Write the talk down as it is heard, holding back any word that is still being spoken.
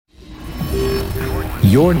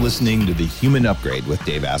You're listening to The Human Upgrade with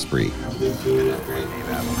Dave Asprey,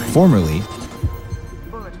 formerly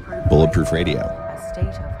Bulletproof Radio. A state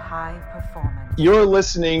of high performance. You're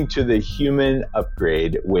listening to The Human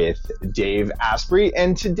Upgrade with Dave Asprey,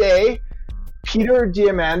 and today, Peter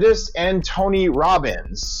Diamandis and Tony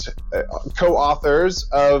Robbins, co-authors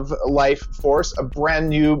of Life Force, a brand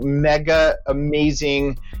new, mega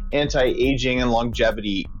amazing anti-aging and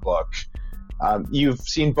longevity book. You've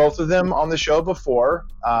seen both of them on the show before,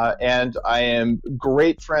 and I am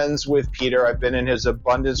great friends with Peter. I've been in his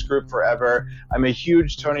abundance group forever. I'm a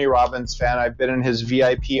huge Tony Robbins fan. I've been in his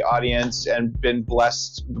VIP audience and been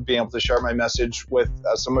blessed being able to share my message with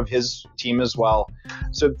some of his team as well.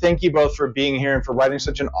 So thank you both for being here and for writing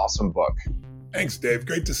such an awesome book. Thanks, Dave.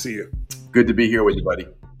 Great to see you. Good to be here with you, buddy.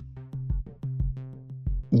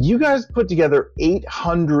 You guys put together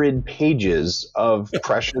 800 pages of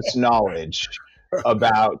precious knowledge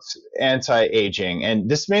about anti-aging. And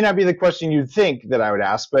this may not be the question you'd think that I would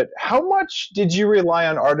ask, but how much did you rely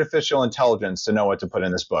on artificial intelligence to know what to put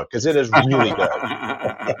in this book? Because it is really good.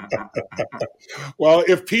 Well,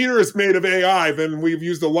 if Peter is made of AI, then we've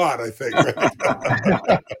used a lot, I think.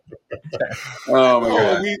 Oh, my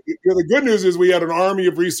God. The good news is we had an army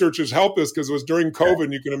of researchers help us because it was during COVID.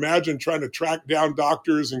 And you can imagine trying to track down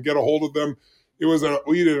doctors and get a hold of them.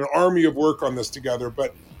 We did an army of work on this together,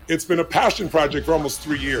 but it's been a passion project for almost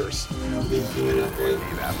 3 years.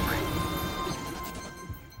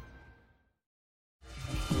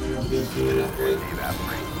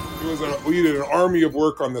 We did an army of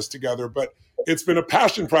work on this together, but it's been a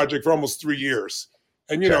passion project for almost 3 years.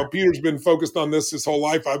 And, Peter's been focused on this his whole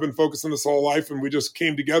life. I've been focused on this whole life. And we just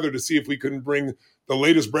came together to see if we couldn't bring the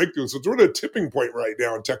latest breakthroughs. So it's really a tipping point right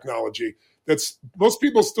now in technology. Most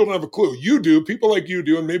people still don't have a clue. You do, people like you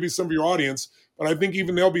do, and maybe some of your audience. But I think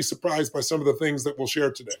even they'll be surprised by some of the things that we'll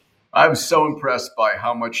share today. I'm so impressed by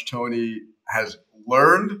how much Tony has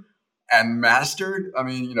learned and mastered. I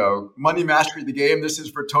mean, money mastery of the game. This is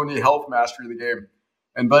for Tony, health mastery of the game.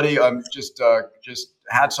 And buddy, I'm just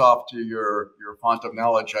hats off to your font of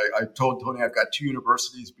knowledge. I told Tony I've got 2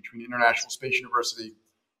 universities between International Space University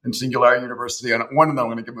and Singularity University, and one of them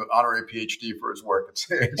I'm going to give him an honorary PhD for his work.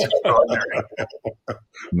 It's extraordinary.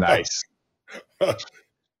 Nice.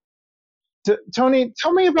 Tony,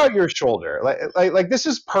 tell me about your shoulder. Like this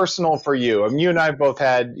is personal for you. I mean, you and I both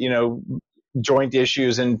had joint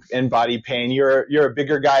issues and body pain. You're a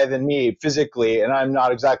bigger guy than me physically, and I'm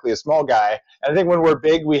not exactly a small guy. And I think when we're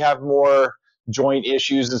big, we have more joint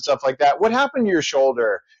issues and stuff like that. What happened to your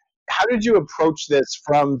shoulder? How did you approach this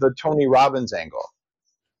from the Tony Robbins angle?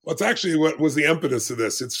 Well, it's actually what was the impetus of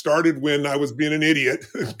this. It started when I was being an idiot,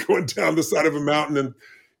 going down the side of a mountain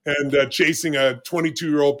and chasing a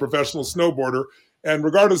 22-year-old professional snowboarder. And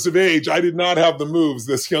regardless of age, I did not have the moves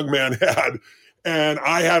this young man had. And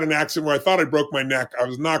I had an accident where I thought I broke my neck. I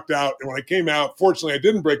was knocked out. And when I came out, fortunately, I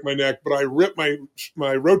didn't break my neck, but I ripped my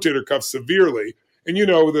rotator cuff severely. And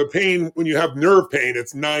the pain, when you have nerve pain,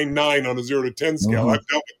 it's 9-9 on a 0 to 10 scale. Mm-hmm. I've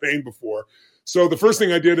dealt with pain before. So the first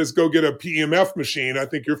thing I did is go get a PEMF machine. I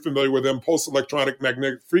think you're familiar with them, pulse electronic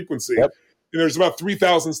magnetic frequency. Yep. And there's about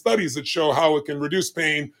 3,000 studies that show how it can reduce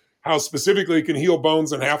pain, how specifically it can heal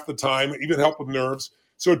bones in half the time, even help with nerves.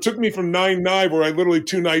 So it took me from 9-9, where I literally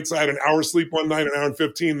 2 nights, I had an hour sleep one night, an hour and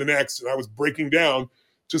 15 the next, and I was breaking down,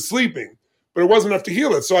 to sleeping. But it wasn't enough to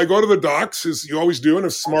heal it. So I go to the docs, as you always do, and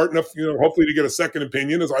if smart enough, hopefully to get a second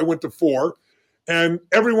opinion, as I went to 4. And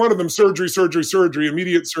every one of them, surgery,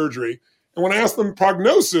 immediate surgery. And when I asked them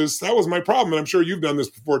prognosis, that was my problem. And I'm sure you've done this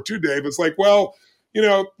before too, Dave. It's like, well,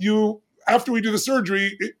 after we do the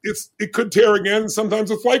surgery, it could tear again.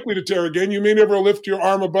 Sometimes it's likely to tear again. You may never lift your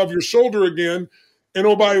arm above your shoulder again. And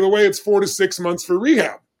oh, by the way, it's 4 to 6 months for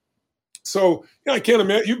rehab. So I can't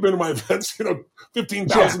imagine, you've been to my events,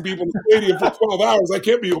 15,000 people in the stadium for 12 hours. I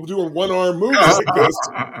can't be able to do a one-arm move like this.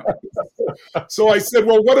 So I said,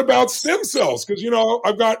 well, what about stem cells? Because,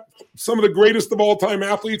 I've got some of the greatest of all-time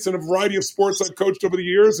athletes in a variety of sports I've coached over the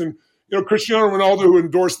years. And, Cristiano Ronaldo, who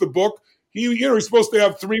endorsed the book, he's supposed to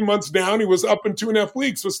have 3 months down. He was up in 2.5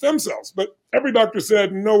 weeks with stem cells. But every doctor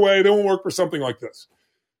said, no way, they won't work for something like this.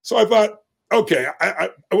 So I thought, okay.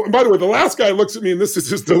 By the way, the last guy looks at me, and this is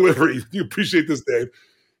his delivery. You appreciate this, Dave.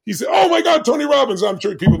 He said, oh, my God, Tony Robbins. I'm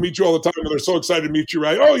sure people meet you all the time, and they're so excited to meet you,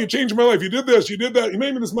 right? Oh, you changed my life. You did this. You did that. You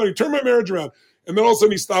made me this money. Turn my marriage around. And then all of a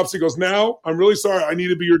sudden he stops. He goes, now, I'm really sorry. I need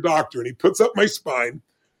to be your doctor. And he puts up my spine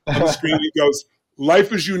on the screen. He goes,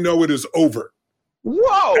 life as you know it is over.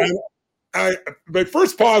 Whoa. And my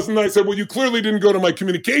first pause, and I said, well, you clearly didn't go to my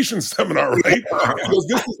communications seminar, right? He goes,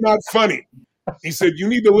 this is not funny. He said, you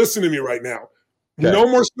need to listen to me right now. Okay. No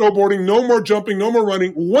more snowboarding, no more jumping, no more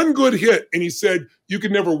running. One good hit, and he said, you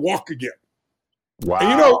could never walk again. Wow.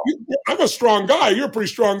 And I'm a strong guy. You're a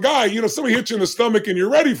pretty strong guy. Somebody hits you in the stomach and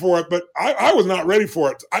you're ready for it, but I was not ready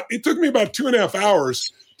for it. It took me about 2.5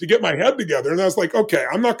 hours to get my head together. And I was like, okay,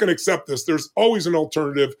 I'm not going to accept this. There's always an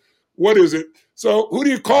alternative. What is it? So who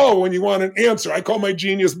do you call when you want an answer? I call my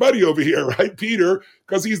genius buddy over here, right? Peter,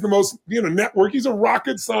 because he's the most, network. He's a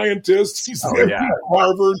rocket scientist. He's at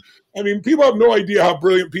Harvard. I mean, people have no idea how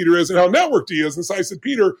brilliant Peter is and how networked he is. And so I said,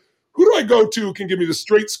 Peter, who do I go to who can give me the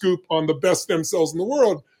straight scoop on the best stem cells in the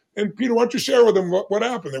world? And Peter, why don't you share with them what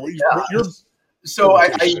happened there? So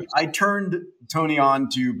I turned Tony on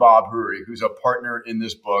to Bob Hoory, who's a partner in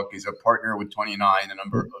this book. He's a partner with 29, a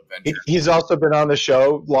number of ventures. He's also been on the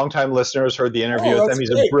show. Longtime listeners heard the interview with him. He's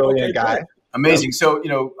a brilliant guy. Great. Amazing. So,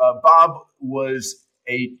 Bob was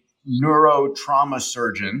a neurotrauma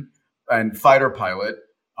surgeon and fighter pilot,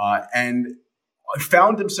 and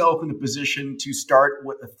found himself in the position to start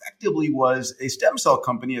what effectively was a stem cell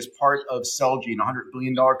company as part of Celgene, a $100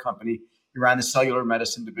 billion company. He ran the cellular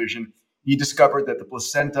medicine division. He discovered that the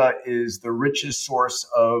placenta is the richest source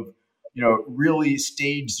of, really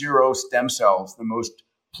stage 0 stem cells, the most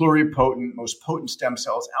pluripotent, most potent stem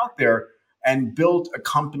cells out there, and built a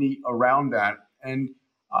company around that. And,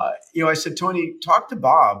 I said, Tony, talk to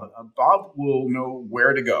Bob. Bob will know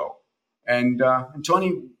where to go. And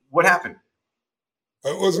Tony, what happened?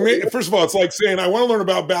 It was me. First of all, it's like saying, I want to learn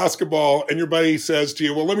about basketball, and your buddy says to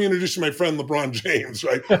you, well, let me introduce you to my friend LeBron James,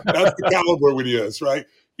 right? That's the caliber what he is, right?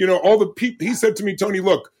 All the people, he said to me, Tony,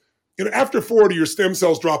 look, after 40, your stem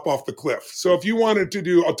cells drop off the cliff. So if you wanted to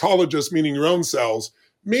do autologous, meaning your own cells,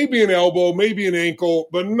 maybe an elbow, maybe an ankle,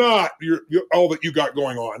 but not all that you got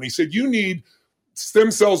going on. He said, you need stem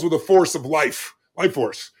cells with a force of life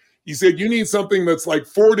force. He said, you need something that's like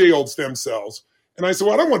 4-day-old stem cells. And I said,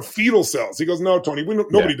 well, I don't want fetal cells. He goes, no, Tony,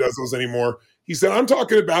 nobody does those anymore. He said, I'm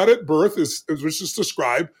talking about at birth, as was just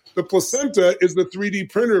described. The placenta is the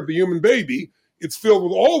 3D printer of the human baby. It's filled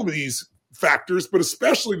with all of these factors, but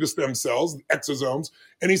especially the stem cells, the exosomes.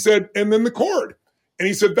 And he said, and then the cord. And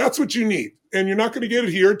he said, that's what you need. And you're not going to get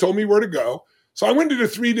it here. Told me where to go. So I went to the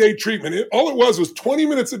 3-day treatment. All it was 20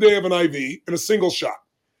 minutes a day of an IV and a single shot.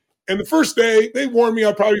 And the first day, they warned me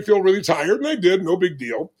I'd probably feel really tired, and I did, no big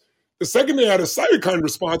deal. The second day, I had a cytokine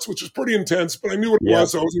response, which was pretty intense, but I knew what it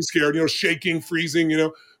was, so I wasn't scared. Shaking, freezing,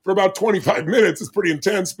 for about 25 minutes. It's pretty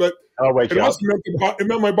intense, but it also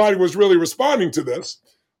meant my body was really responding to this.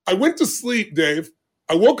 I went to sleep, Dave.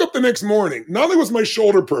 I woke up the next morning. Not only was my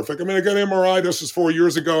shoulder perfect. I mean, I got an MRI. This was 4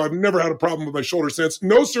 years ago. I've never had a problem with my shoulder since.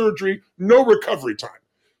 No surgery, no recovery time.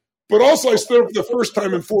 But also, I stood up for the first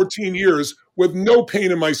time in 14 years with no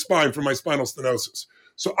pain in my spine from my spinal stenosis.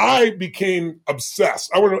 So I became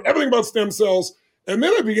obsessed. I want to know everything about stem cells. And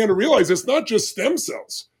then I began to realize it's not just stem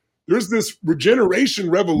cells. There's this regeneration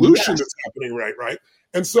revolution that's happening, right?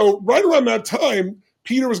 And so right around that time,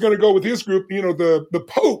 Peter was going to go with his group. The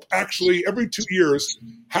Pope actually every 2 years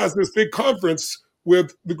has this big conference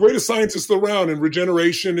with the greatest scientists around in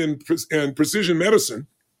regeneration and precision medicine.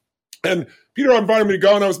 And Peter invited me to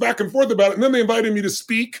go, and I was back and forth about it. And then they invited me to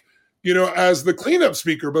speak, as the cleanup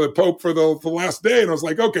speaker by the Pope for the last day. And I was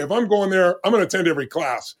like, okay, if I'm going there, I'm going to attend every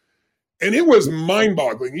class. And it was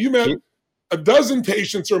mind-boggling. You met a dozen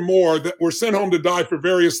patients or more that were sent home to die for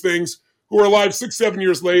various things who were alive 6-7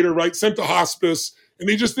 years later, right, sent to hospice, and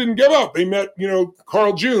they just didn't give up. They met,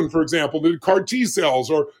 Carl June, for example, did CAR T cells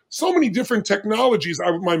or so many different technologies.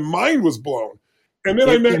 My mind was blown. And then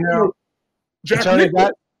I met Jack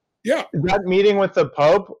Nicholson. That meeting with the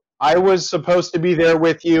Pope, I was supposed to be there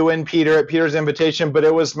with you and Peter at Peter's invitation, but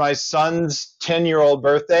it was my son's 10-year-old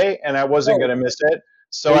birthday, and I wasn't going to miss it.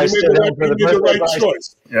 So I stayed home for the birthday.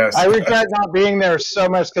 Choice. Yes. I regret not being there so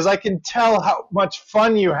much because I can tell how much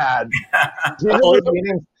fun you had.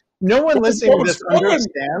 No one listening to this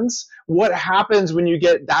understands what happens when you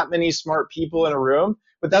get that many smart people in a room,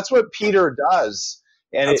 but that's what Peter does.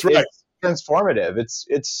 And that's right. It's transformative.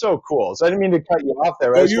 It's so cool. So I didn't mean to cut you off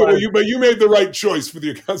there. But you made the right choice for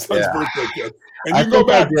your son's birthday gift. And you go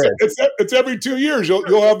back. It's every 2 years.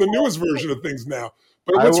 You'll have the newest version of things now.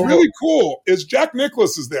 But what's really cool is Jack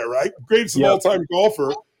Nicklaus is there, right? Greatest of all-time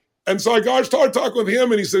golfer. And so I started talking with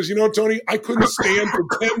him, and he says, Tony, I couldn't stand for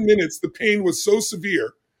 10 minutes. The pain was so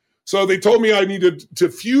severe. So they told me I needed to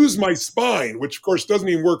fuse my spine, which, of course, doesn't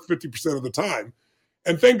even work 50% of the time.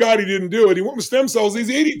 And thank God he didn't do it. He went with stem cells. He's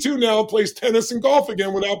 82 now, plays tennis and golf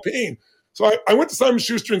again without pain. So I went to Simon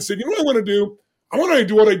Schuster and said, what I want to do? I want to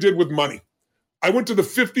do what I did with money. I went to the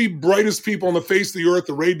 50 brightest people on the face of the earth,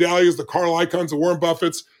 the Ray Dalias, the Carl Icahns, the Warren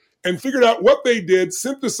Buffetts, and figured out what they did,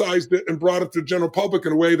 synthesized it, and brought it to the general public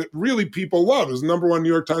in a way that really people love. It was the #1 New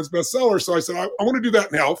York Times bestseller. So I said, I want to do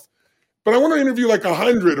that in health, but I want to interview like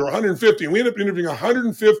 100 or 150. And we ended up interviewing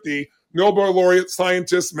 150 Nobel laureate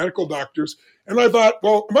scientists, medical doctors. And I thought,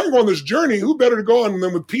 well, if I can go on this journey, who better to go on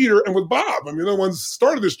than with Peter and with Bob? I mean, they're the ones who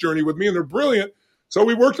started this journey with me, and they're brilliant. So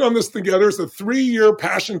we worked on this together. It's a 3-year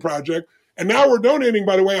passion project. And now we're donating,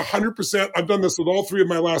 by the way, 100%. I've done this with all 3 of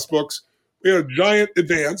my last books. We had a giant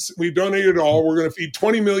advance. We donated it all. We're going to feed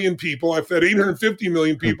 20 million people. I've fed 850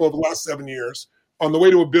 million people over the last 7 years, on the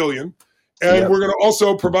way to 1 billion. And we're going to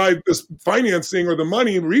also provide this financing or the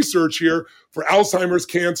money and research here for Alzheimer's,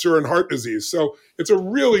 cancer, and heart disease. So it's a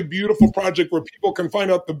really beautiful project where people can find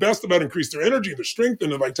out the best about increase their energy, their strength,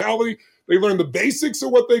 and their vitality. They learn the basics of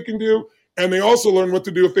what they can do. And they also learn what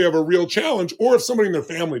to do if they have a real challenge or if somebody in their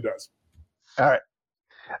family does. All right.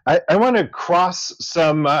 I want to cross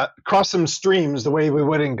some streams the way we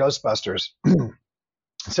would in Ghostbusters.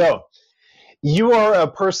 So you are a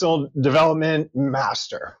personal development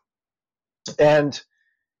master. And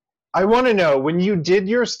I want to know, when you did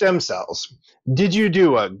your stem cells, did you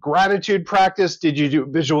do a gratitude practice? Did you do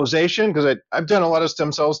visualization? Because I've done a lot of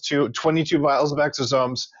stem cells too, 22 vials of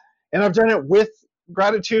exosomes, and I've done it with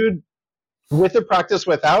gratitude, with a practice,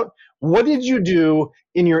 without. What did you do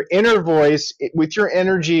in your inner voice, with your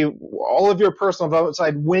energy, all of your personal development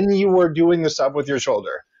side, when you were doing the stuff with your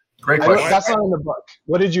shoulder? Great question. That's not in the book.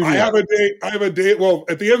 What did you do? I have a day. Well,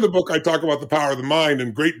 at the end of the book, I talk about the power of the mind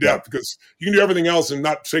in great depth, because you can do everything else and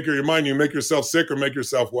not take care of your mind. You make yourself sick or make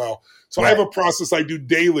yourself well. So I have a process I do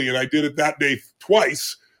daily, and I did it that day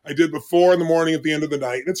twice. I did before in the morning, at the end of the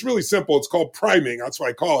night. And it's really simple. It's called priming. That's what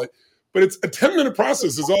I call it. But it's a 10-minute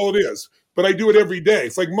process is all it is. But I do it every day.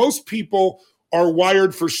 It's like most people are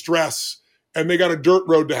wired for stress, and they got a dirt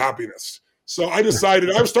road to happiness. So I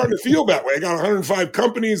decided I was starting to feel that way. I got 105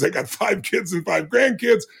 companies. I got 5 kids and 5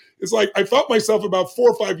 grandkids. It's like I felt myself about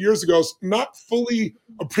 4 or 5 years ago not fully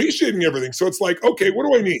appreciating everything. So it's like, okay, what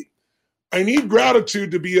do I need? I need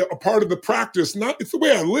gratitude to be a part of the practice. It's the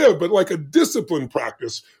way I live, but like a disciplined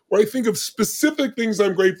practice where I think of specific things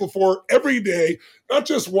I'm grateful for every day, not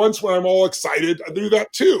just once when I'm all excited. I do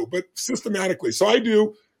that too, but systematically. So I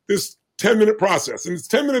do this 10-minute process, and it's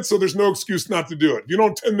 10 minutes, so there's no excuse not to do it. If you don't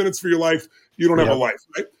have 10 minutes for your life, you don't have a life,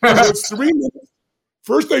 right? So it's 3 minutes.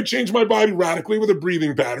 First, I change my body radically with a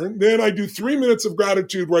breathing pattern. Then I do 3 minutes of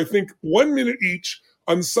gratitude where I think 1 minute each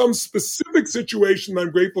on some specific situation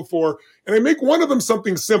I'm grateful for. And I make one of them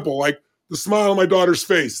something simple, like the smile on my daughter's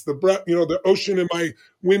face, the breath, the ocean in my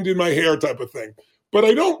wind in my hair type of thing. But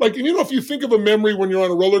I don't if you think of a memory when you're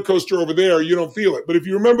on a roller coaster over there, you don't feel it. But if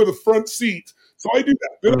you remember the front seat, so I do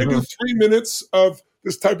that. Then I do 3 minutes of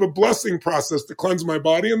this type of blessing process to cleanse my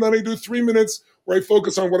body. And then I do 3 minutes where I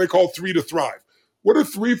focus on what I call 3 to thrive. What are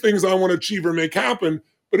 3 things I want to achieve or make happen?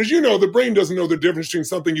 But as you know, the brain doesn't know the difference between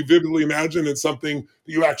something you vividly imagine and something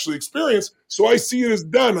that you actually experience. So I see it as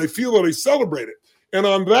done. I feel it. I celebrate it. And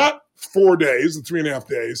on that 4 days, the 3.5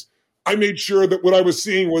 days, I made sure that what I was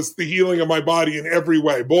seeing was the healing of my body in every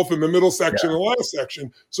way, both in the middle section and the last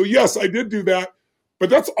section. So yes, I did do that. But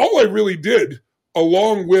that's all I really did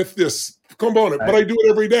along with this component. But I do it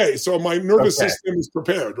every day. So my nervous system is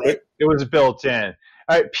prepared, right? It was built in.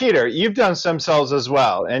 All right, Peter, you've done stem cells as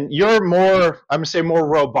well, and you're more, I'm going to say more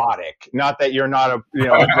robotic. Not that you're not an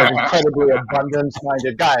incredibly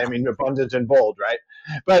abundance-minded guy. I mean, abundant and bold, right?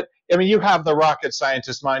 But, I mean, you have the rocket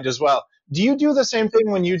scientist mind as well. Do you do the same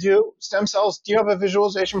thing when you do stem cells? Do you have a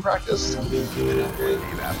visualization practice?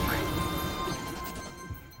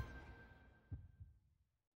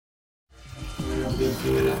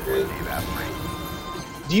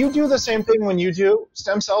 Do you do the same thing when you do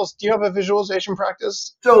stem cells? Do you have a visualization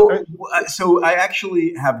practice? So I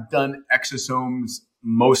actually have done exosomes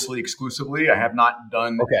mostly exclusively. I have not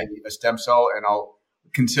done a stem cell, and I'll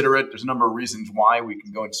consider it. There's a number of reasons why. We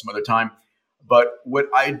can go into some other time. But what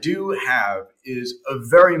I do have is a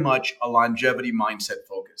very much a longevity mindset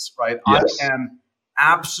focus, right? Yes. I am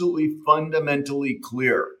absolutely fundamentally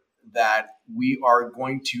clear that we are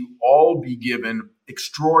going to all be given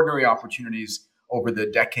extraordinary opportunities over the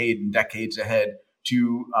decade and decades ahead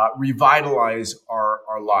to revitalize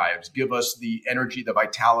our lives, give us the energy, the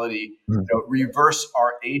vitality, reverse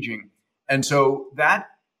our aging. And so that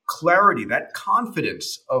clarity, that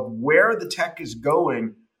confidence of where the tech is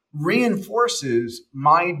going reinforces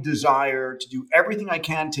my desire to do everything I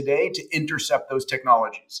can today to intercept those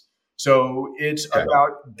technologies. So it's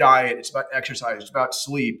about diet, it's about exercise, it's about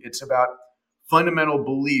sleep, it's about fundamental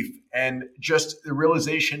belief, and just the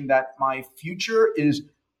realization that my future is,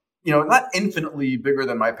 not infinitely bigger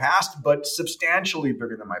than my past, but substantially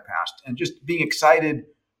bigger than my past. And just being excited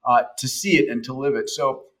to see it and to live it.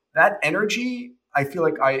 So that energy, I feel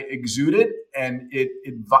like I exude it, and it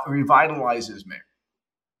revitalizes me.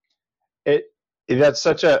 That's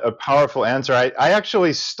such a powerful answer. I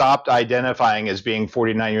actually stopped identifying as being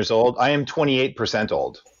 49 years old. I am 28%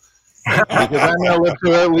 old because I'm going to live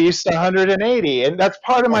to at least 180. And that's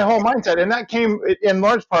part of my whole mindset. And that came in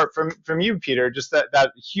large part from you, Peter, just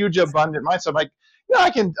that huge abundant mindset. I'm like, I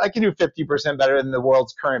can do 50% better than the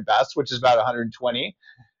world's current best, which is about 120.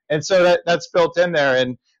 And so that's built in there.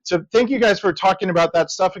 And so thank you guys for talking about that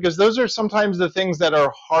stuff, because those are sometimes the things that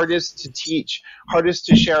are hardest to teach, hardest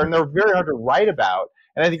to share, and they're very hard to write about.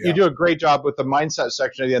 And I think you do a great job with the mindset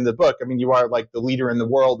section at the end of the book. I mean, you are like the leader in the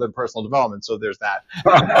world in personal development, so there's that.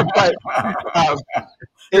 But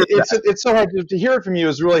it's so hard to hear it from you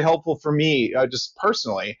is really helpful for me, just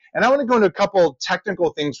personally. And I want to go into a couple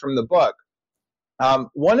technical things from the book.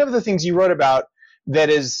 One of the things you wrote about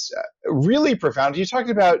that is really profound, you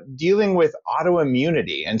talked about dealing with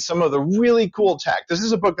autoimmunity and some of the really cool tech. This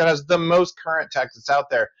is a book that has the most current tech that's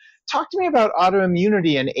out there. Talk to me about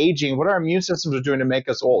autoimmunity and aging, what our immune systems are doing to make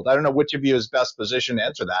us old. I don't know which of you is best positioned to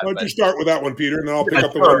answer that. Why don't you start with that one, Peter, and then I'll pick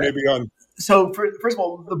up the one maybe on. So first of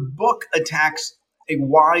all, the book attacks a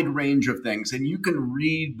wide range of things, and you can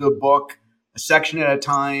read the book a section at a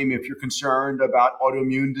time. If you're concerned about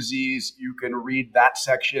autoimmune disease, you can read that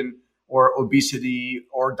section, or obesity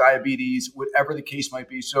or diabetes, whatever the case might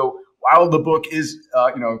be. So while the book is,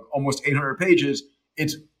 almost 800 pages,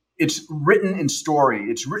 it's written in story.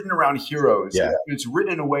 It's written around heroes. Yeah. It's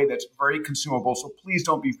written in a way that's very consumable. So please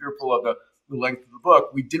don't be fearful of the length of the book.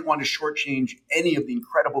 We didn't want to shortchange any of the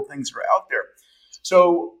incredible things that are out there.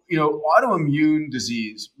 So, autoimmune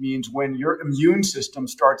disease means when your immune system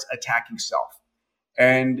starts attacking self.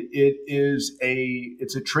 And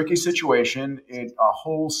it's a tricky situation. A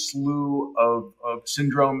whole slew of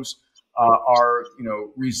syndromes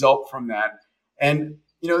result from that. And,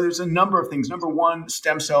 there's a number of things. Number one,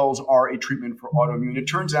 stem cells are a treatment for autoimmune. It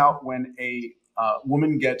turns out when a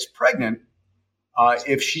woman gets pregnant,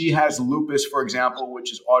 if she has lupus, for example,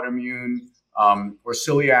 which is autoimmune, or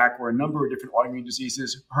celiac, or a number of different autoimmune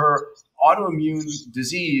diseases, her autoimmune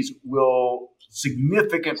disease will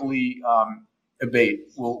significantly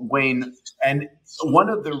will wane. And one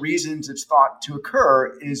of the reasons it's thought to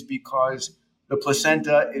occur is because the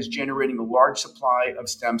placenta is generating a large supply of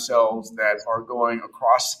stem cells that are going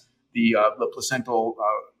across the placental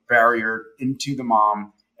barrier into the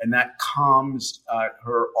mom, and that calms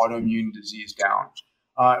her autoimmune disease down.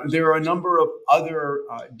 There are a number of other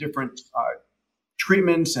different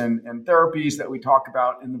treatments and therapies that we talk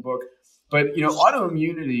about in the book. But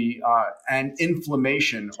autoimmunity and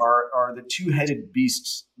inflammation are the two-headed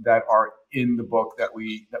beasts that are in the book that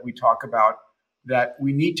we talk about, that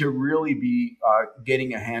we need to really be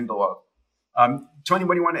getting a handle of. Tony,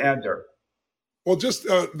 what do you want to add there? Well, just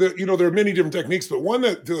there are many different techniques, but one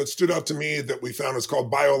that stood out to me that we found is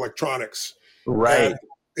called bioelectronics. Right. And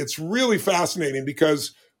it's really fascinating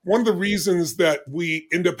because one of the reasons that we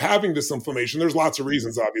end up having this inflammation, there's lots of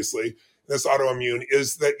reasons, obviously, this autoimmune,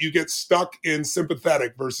 is that you get stuck in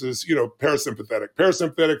sympathetic versus, parasympathetic.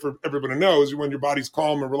 Parasympathetic, for everyone knows, when your body's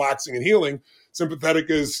calm and relaxing and healing. Sympathetic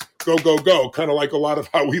is go, go, go, kind of like a lot of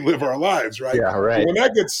how we live our lives, right? Yeah, right. But when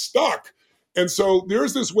that gets stuck, and so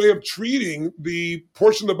there's this way of treating the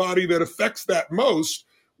portion of the body that affects that most,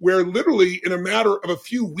 where literally in a matter of a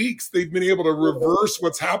few weeks, they've been able to reverse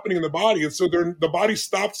what's happening in the body. And so the body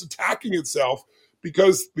stops attacking itself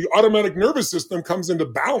because the autonomic nervous system comes into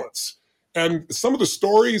balance. And some of the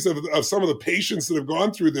stories of some of the patients that have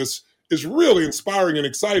gone through this is really inspiring and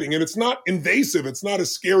exciting. And it's not invasive. It's not a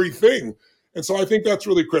scary thing. And so I think that's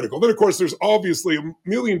really critical. Then, of course, there's obviously a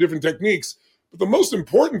million different techniques. But the most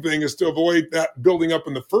important thing is to avoid that building up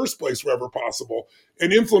in the first place wherever possible.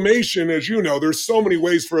 And inflammation, as you know, there's so many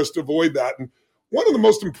ways for us to avoid that. And one of the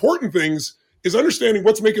most important things is understanding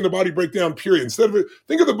what's making the body break down, period.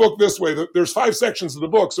 Think of the book this way. There's 5 sections of the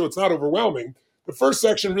book, so it's not overwhelming. The first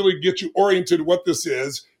section really gets you oriented what this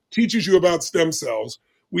is, teaches you about stem cells.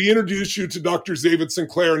 We introduce you to Dr. David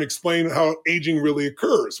Sinclair and explain how aging really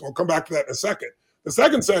occurs. We'll come back to that in a second. The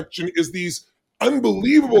second section is these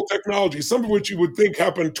unbelievable technologies, some of which you would think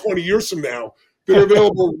happened 20 years from now, that are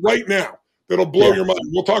available right now, that'll blow your mind.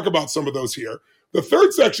 We'll talk about some of those here. The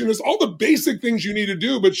third section is all the basic things you need to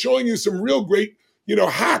do, but showing you some real great,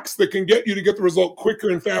 hacks that can get you to get the result quicker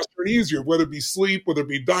and faster and easier, whether it be sleep, whether it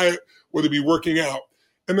be diet, whether it be working out.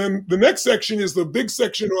 And then the next section is the big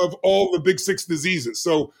section of all the big 6 diseases.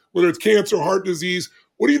 So whether it's cancer, heart disease,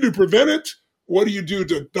 what do you do to prevent it? What do you do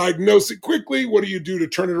to diagnose it quickly? What do you do to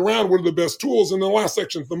turn it around? What are the best tools? And the last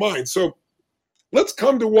section is the mind. So let's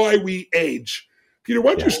come to why we age. Peter,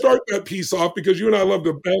 why don't you start that piece off, because you and I love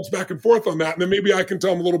to bounce back and forth on that, and then maybe I can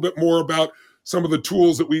tell them a little bit more about some of the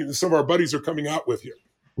tools that some of our buddies are coming out with here.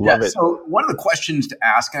 Love it. So one of the questions to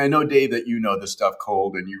ask, and I know, Dave, that you know this stuff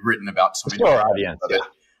cold and you've written about so many our audience, it,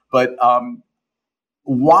 but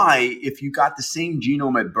why, if you got the same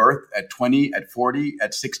genome at birth, at 20, at 40,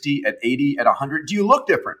 at 60, at 80, at 100, do you look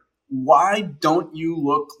different? Why don't you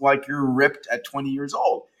look like you're ripped at 20 years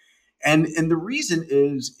old? And the reason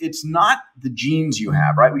is it's not the genes you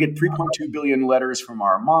have, right? We get 3.2 billion letters from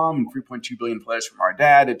our mom and 3.2 billion letters from our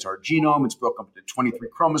dad. It's our genome. It's broken up into 23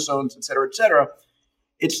 chromosomes, et cetera, et cetera.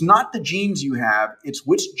 It's not the genes you have. It's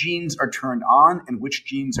which genes are turned on and which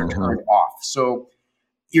genes are turned off. So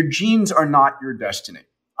your genes are not your destiny.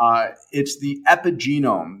 It's the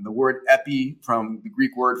epigenome, the word epi from the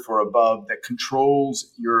Greek word for above, that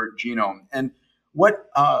controls your genome. And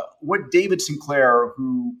what David Sinclair,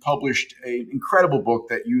 who published an incredible book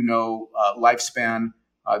that Lifespan,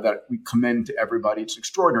 that we commend to everybody. It's an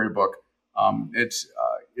extraordinary book.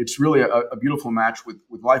 It's really a beautiful match with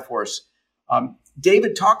LifeForce.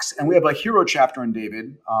 David talks, and we have a hero chapter on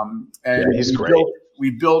David. And he's great. We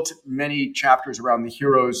built many chapters around the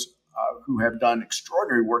heroes who have done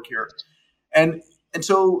extraordinary work here. And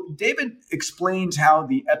so David explains how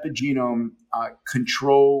the epigenome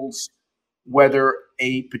controls whether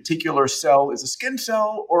a particular cell is a skin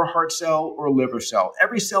cell or a heart cell or a liver cell.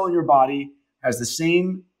 Every cell in your body has the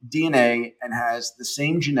same DNA and has the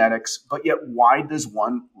same genetics, but yet why does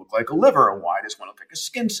one look like a liver and why does one look like a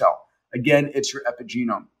skin cell? Again, it's your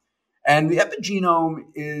epigenome. And the epigenome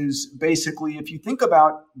is basically, if you think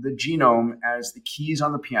about the genome as the keys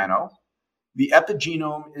on the piano, the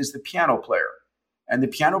epigenome is the piano player. And the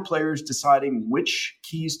piano player is deciding which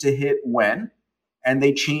keys to hit when, and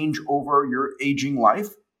they change over your aging life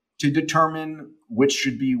to determine which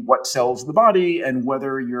should be what cells of the body and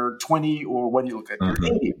whether you're 20 or whether you look like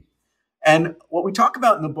you're 80. And what we talk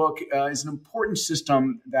about in the book is an important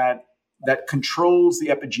system that controls the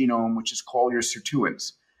epigenome, which is called your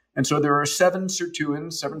sirtuins. And so there are seven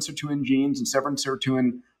sirtuin genes and seven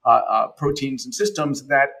sirtuin proteins and systems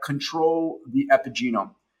that control the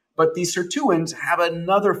epigenome. But these sirtuins have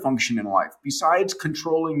another function in life. Besides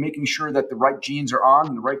controlling, making sure that the right genes are on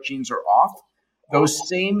and the right genes are off, those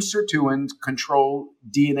same sirtuins control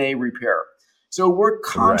DNA repair. So we're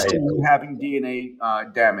constantly having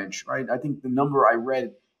DNA damage, right? I think the number I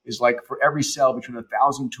read is like for every cell between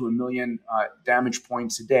 1,000 to 1,000,000 damage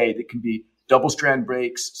points a day. That can be double-strand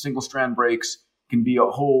breaks, single-strand breaks, can be a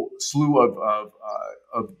whole slew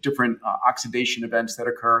of different oxidation events that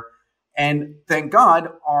occur. And thank God,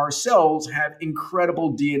 our cells have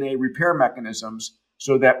incredible DNA repair mechanisms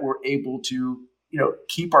so that we're able to,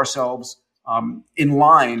 keep ourselves in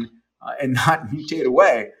line and not mutate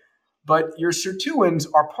away. But your sirtuins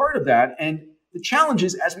are part of that. And the challenge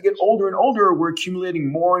is, as we get older and older, we're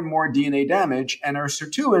accumulating more and more DNA damage, and our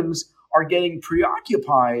sirtuins are getting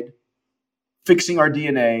preoccupied fixing our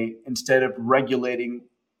DNA instead of regulating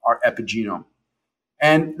our epigenome.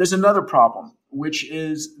 And there's another problem, which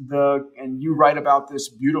is and you write about this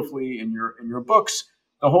beautifully in your books,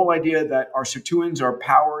 the whole idea that our sirtuins are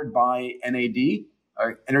powered by NAD,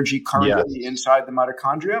 energy current inside the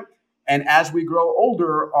mitochondria. And as we grow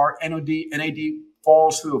older, our NAD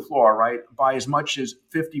falls through the floor, right, by as much as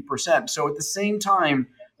 50%. So at the same time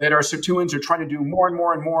that our sirtuins are trying to do more and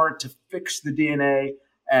more and more to fix the DNA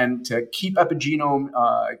and to keep epigenome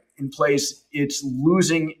in place, it's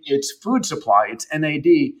losing its food supply, its NAD,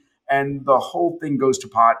 and the whole thing goes to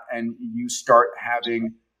pot, and you start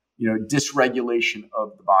having, dysregulation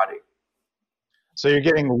of the body. So you're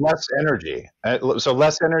getting less energy. So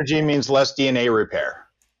less energy means less DNA repair.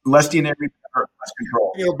 Less DNA repair, less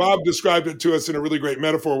control. Bob described it to us in a really great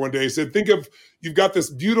metaphor one day. He said, think of, you've got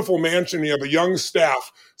this beautiful mansion, you have a young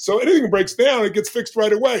staff. So anything breaks down, it gets fixed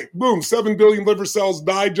right away. Boom, 7 billion liver cells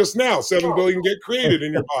died just now. 7 billion get created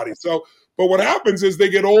in your body. So, but what happens is they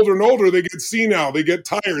get older and older, they get senile, they get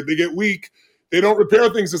tired, they get weak, they don't repair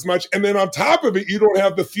things as much. And then on top of it, you don't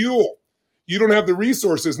have the fuel. You don't have the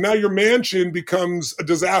resources. Now your mansion becomes a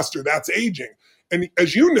disaster. That's aging. And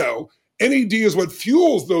as you know, NAD is what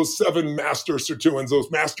fuels those 7 master sirtuins, those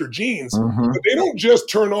master genes. But they don't just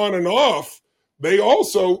turn on and off. They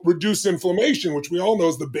also reduce inflammation, which we all know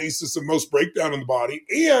is the basis of most breakdown in the body.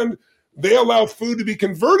 And they allow food to be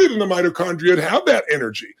converted in the mitochondria to have that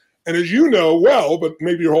energy. And as you know well, but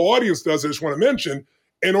maybe your whole audience does, I just want to mention,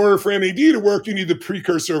 in order for NAD to work, you need the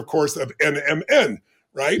precursor, of course, of NMN,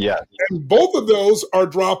 right? Yeah. And both of those are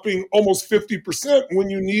dropping almost 50%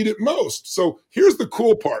 when you need it most. So here's the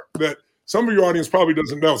cool part that some of your audience probably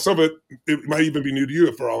doesn't know. Some of it might even be new to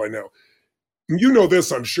you, for all I know. you know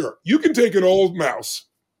this, I'm sure. You can take an old mouse,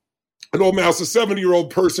 a 70-year-old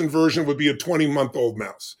person version would be a 20-month-old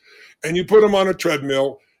mouse, and you put them on a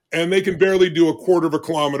treadmill, and they can barely do a quarter of a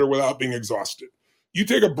kilometer without being exhausted. You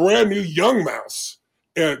take a brand new young mouse,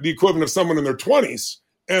 the equivalent of someone in their 20s,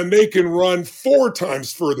 and they can run 4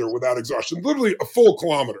 times further without exhaustion, literally a full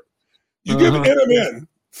kilometer. You give NMN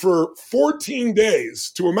for 14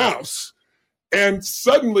 days to a mouse, and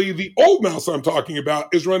suddenly the old mouse I'm talking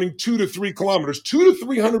about is running 2 to 3 kilometers, 2 to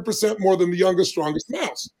 300% more than the youngest, strongest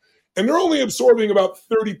mouse. And they're only absorbing about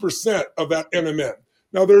 30% of that NMN.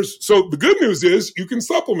 Now so the good news is you can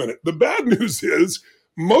supplement it. The bad news is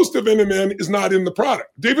most of NMN is not in the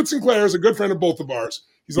product. David Sinclair is a good friend of both of ours.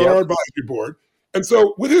 He's on our advisory board. And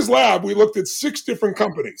so with his lab, we looked at 6 different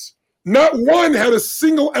companies. Not one had a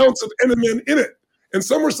single ounce of NMN in it. And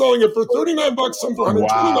some were selling it for $39, some for $129.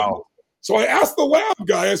 Wow. So I asked the lab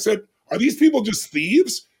guy, I said, are these people just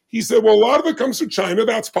thieves? He said, well, a lot of it comes from China.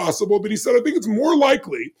 That's possible. But he said, I think it's more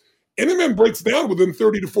likely NMN breaks down within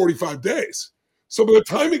 30 to 45 days. So by the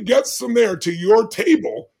time it gets from there to your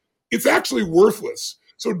table, it's actually worthless.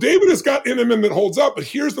 So David has got NMN that holds up, but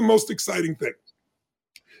here's the most exciting thing.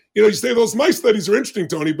 You say those mice studies are interesting,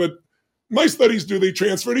 Tony, but mice studies, do they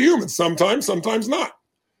transfer to humans? Sometimes, sometimes not.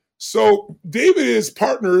 So David is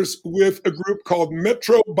partners with a group called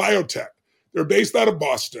Metro Biotech. They're based out of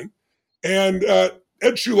Boston. And Ed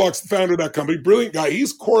Shulock's the founder of that company, brilliant guy.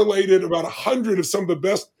 He's correlated about 100 of some of the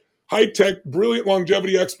best high-tech, brilliant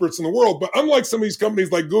longevity experts in the world. But unlike some of these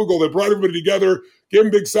companies like Google that brought everybody together, gave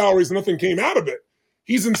them big salaries, nothing came out of it,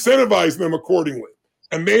 he's incentivized them accordingly.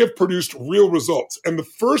 And they have produced real results. And the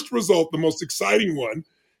first result, the most exciting one,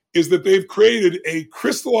 is that they've created a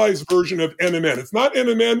crystallized version of NMN. It's not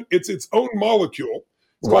NMN, it's its own molecule.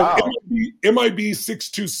 It's called MIB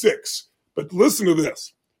 626. But listen to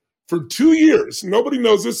this. For 2 years, nobody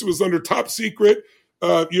knows this, it was under top secret,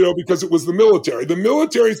 because it was the military. The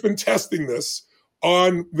military's been testing this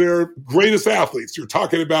on their greatest athletes. You're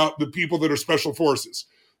talking about the people that are special forces.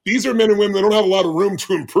 These are men and women that don't have a lot of room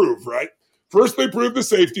to improve, right? First, they proved the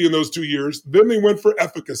safety in those 2 years. Then they went for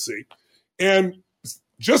efficacy. And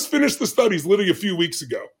just finished the studies literally a few weeks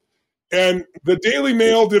ago. And the Daily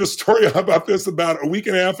Mail did a story about this about a week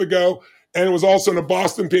and a half ago. And it was also in a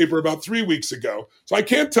Boston paper about 3 weeks ago. So I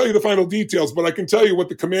can't tell you the final details, but I can tell you what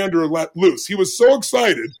the commander let loose. He was so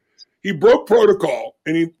excited, he broke protocol,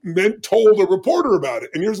 and he then told a reporter about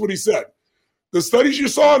it. And here's what he said. The studies you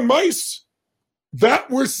saw in mice,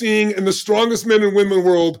 that we're seeing in the strongest men and women in the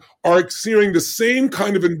world are experiencing the same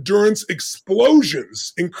kind of endurance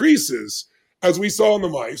explosions, increases, as we saw in the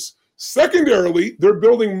mice. Secondarily, they're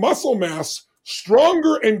building muscle mass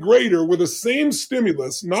stronger and greater with the same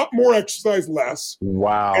stimulus, not more exercise, less.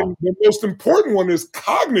 Wow. And the most important one is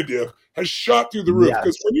cognitive has shot through the roof.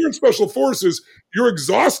 Because when you're in special forces, you're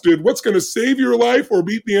exhausted. What's going to save your life or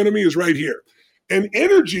beat the enemy is right here. And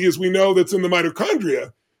energy, as we know, that's in the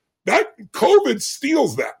mitochondria, that COVID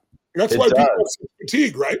steals that. That's why people have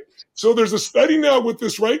fatigue, right? So there's a study now with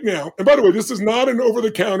this right now. And by the way, this is not an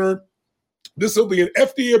over-the-counter. This will be an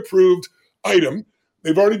FDA-approved item.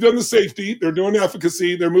 They've already done the safety. They're doing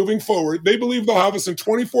efficacy. They're moving forward. They believe they'll have us in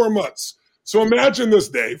 24 months. So imagine this,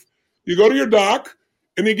 Dave. You go to your doc,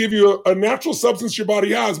 and they give you a natural substance your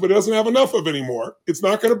body has, but it doesn't have enough of anymore. It's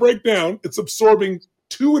not going to break down. It's absorbing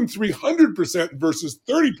 200% and 300% versus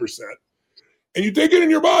 30%. And you take it in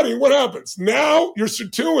your body, and what happens? Now your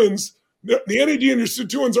sirtuins, the NAD in your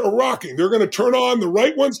sirtuins are rocking. They're going to turn on the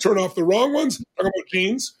right ones, turn off the wrong ones. Talking about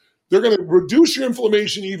genes. They're going to reduce your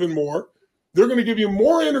inflammation even more. They're going to give you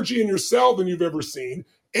more energy in your cell than you've ever seen.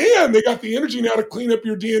 And they got the energy now to clean up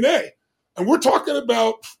your DNA. And we're talking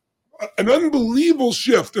about an unbelievable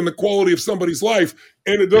shift in the quality of somebody's life.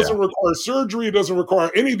 And it doesn't require surgery. It doesn't require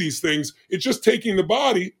any of these things. It's just taking the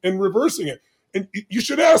body and reversing it. And you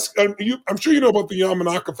should ask, I'm sure you know about the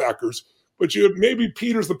Yamanaka factors, but maybe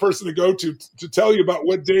Peter's the person to go to tell you about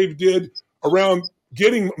what Dave did around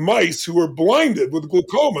getting mice who are blinded with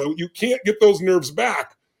glaucoma. You can't get those nerves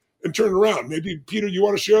back and turn around. Maybe, Peter, you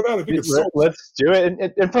want to share that? I think Let's do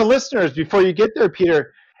it. And for listeners, before you get there,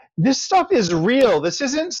 Peter, this stuff is real. This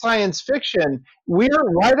isn't science fiction. We're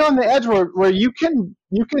right on the edge where you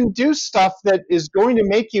can do stuff that is going to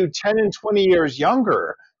make you 10 and 20 years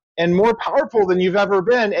younger and more powerful than you've ever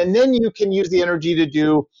been. And then you can use the energy to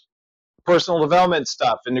do personal development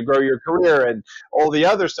stuff and to grow your career and all the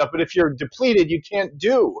other stuff. But if you're depleted, you can't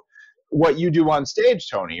do what you do on stage,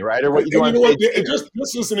 Tony, right? Or what you do on stage.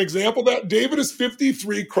 Just as an example of that, David is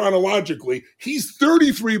 53 chronologically. He's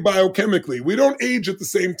 33 biochemically. We don't age at the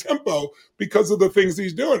same tempo because of the things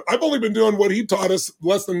he's doing. I've only been doing what he taught us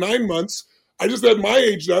less than 9 months. I just had my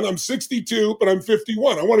age done. I'm 62, but I'm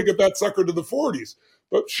 51. I want to get that sucker to the 40s.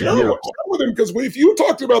 But share with him, because if you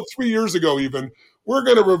talked about 3 years ago, even, we're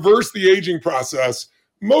going to reverse the aging process,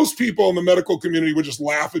 most people in the medical community would just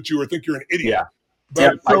laugh at you or think you're an idiot. Yeah.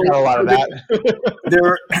 But I got a lot of that.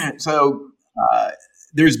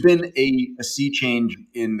 There's been a sea change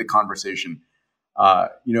in the conversation.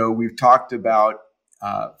 We've talked about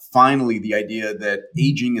finally the idea that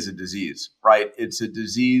aging is a disease, right? It's a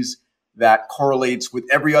disease that correlates with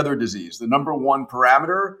every other disease. The number one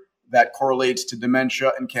parameter that correlates to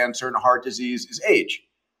dementia and cancer and heart disease is age.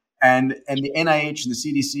 And the NIH and the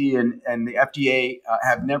CDC and the FDA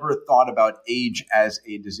have never thought about age as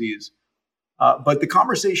a disease. But the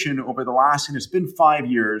conversation over the last, and it's been 5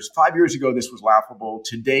 years. 5 years ago, this was laughable.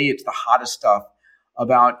 Today, it's the hottest stuff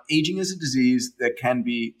about aging as a disease that can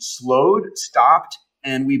be slowed, stopped,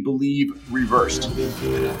 and we believe reversed.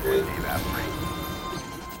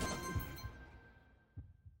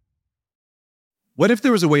 What if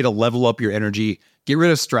there was a way to level up your energy, get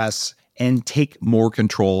rid of stress, and take more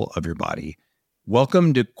control of your body?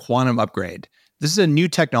 Welcome to Quantum Upgrade. This is a new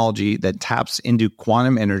technology that taps into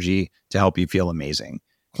quantum energy to help you feel amazing.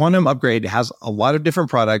 Quantum Upgrade has a lot of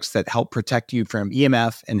different products that help protect you from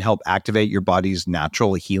EMF and help activate your body's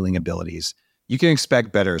natural healing abilities. You can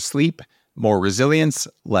expect better sleep, more resilience,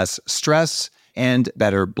 less stress, and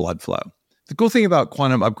better blood flow. The cool thing about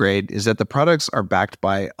Quantum Upgrade is that the products are backed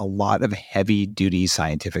by a lot of heavy-duty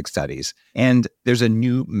scientific studies, and there's a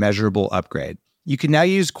new measurable upgrade. You can now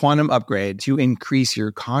use Quantum Upgrade to increase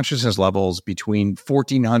your consciousness levels between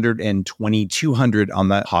 1,400 and 2,200 on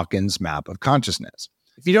the Hawkins map of consciousness.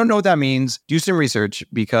 If you don't know what that means, do some research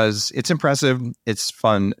because it's impressive, it's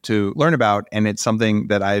fun to learn about, and it's something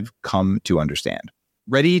that I've come to understand.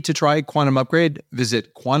 Ready to try Quantum Upgrade?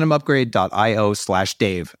 Visit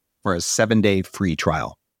quantumupgrade.io/Dave for a 7-day free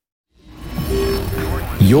trial.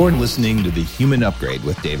 You're listening to The Human Upgrade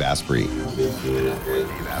with Dave Asprey.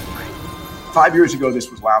 5 years ago,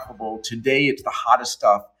 this was laughable. Today, it's the hottest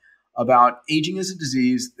stuff about aging as a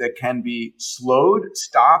disease that can be slowed,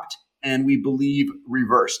 stopped, and we believe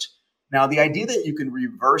reversed. Now, the idea that you can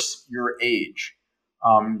reverse your age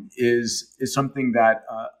is something that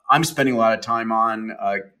I'm spending a lot of time on.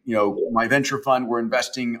 My venture fund, we're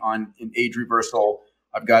investing in age reversal.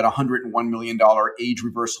 I've got a $101 million age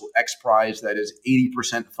reversal X Prize that is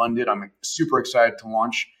 80% funded. I'm super excited to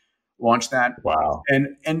launch that. Wow.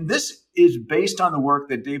 And this is based on the work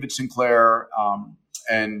that David Sinclair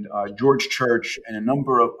and George Church and a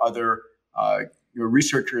number of other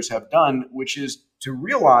researchers have done, which is to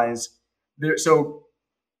realize so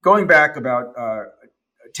going back about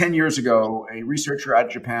 10 years ago, a researcher out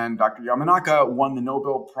of Japan, Dr. Yamanaka, won the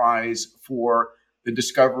Nobel Prize for the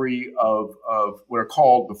discovery of what are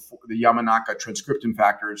called the Yamanaka transcription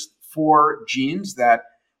factors, 4 genes that,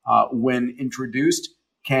 when introduced,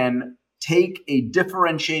 can take a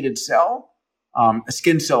differentiated cell, a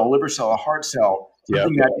skin cell, a liver cell, a heart cell,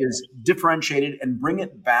 something that is differentiated, and bring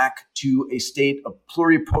it back to a state of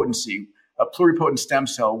pluripotency, a pluripotent stem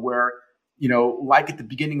cell where, like at the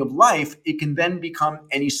beginning of life, it can then become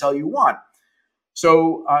any cell you want.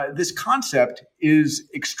 So this concept is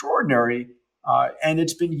extraordinary. And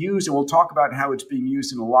it's been used, and we'll talk about how it's being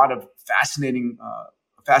used in a lot of fascinating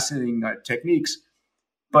techniques.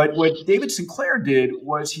 But what David Sinclair did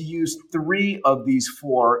was he used 3 of these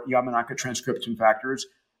 4 Yamanaka transcription factors,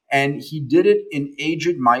 and he did it in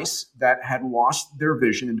aged mice that had lost their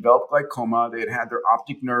vision and developed glaucoma. They had their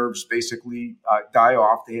optic nerves basically die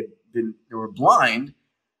off. They were blind,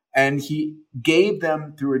 and he gave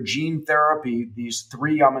them through a gene therapy these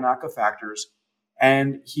 3 Yamanaka factors.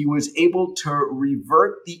 And he was able to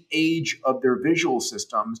revert the age of their visual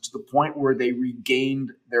systems to the point where they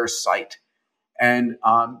regained their sight. And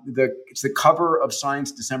it's the cover of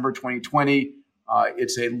Science, December 2020.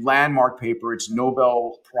 It's a landmark paper. It's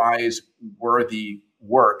Nobel Prize-worthy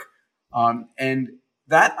work. And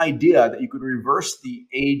that idea that you could reverse the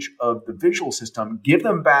age of the visual system, give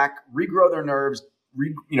them back, regrow their nerves,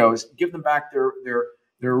 give them back their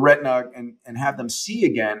retina and have them see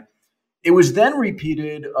again. It was then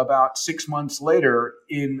repeated about 6 months later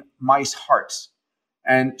in mice hearts.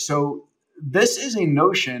 And so this is a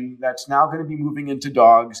notion that's now going to be moving into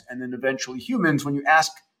dogs and then eventually humans. When you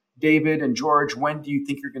ask David and George, when do you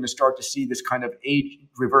think you're going to start to see this kind of age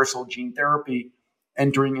reversal gene therapy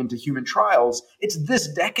entering into human trials? It's this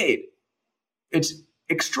decade. It's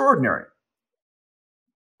extraordinary.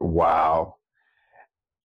 Wow.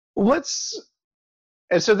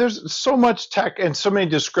 And so there's so much tech and so many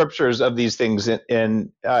descriptors of these things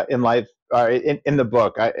in life, in the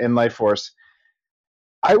book, in Life Force.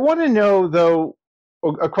 I want to know, though,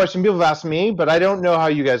 a question people have asked me, but I don't know how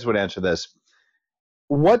you guys would answer this.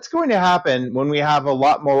 What's going to happen when we have a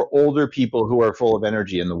lot more older people who are full of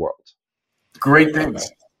energy in the world? Great things.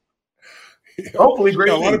 Hopefully, great.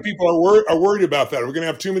 A lot of people are worried about that. We're going to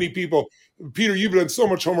have too many people. Peter, you've done so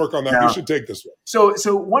much homework on that. Yeah. You should take this one.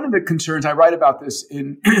 So one of the concerns I write about this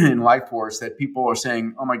in Life Force, that people are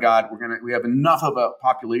saying, "Oh my God, we have enough of a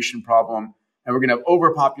population problem, and we're going to have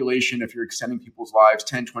overpopulation if you're extending people's lives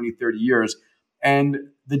 10, 20, 30 years." And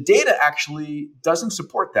the data actually doesn't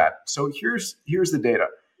support that. So here's the data.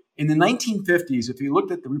 In the 1950s, if you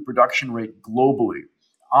looked at the reproduction rate globally,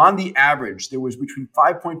 on the average, there was between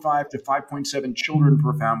 5.5 to 5.7 children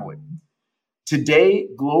per family. Today,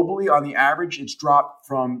 globally, on the average, it's dropped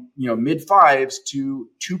from mid fives to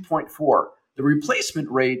 2.4. The replacement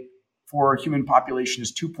rate for human population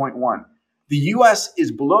is 2.1. The U.S.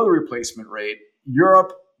 is below the replacement rate.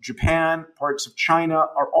 Europe, Japan, parts of China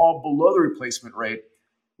are all below the replacement rate.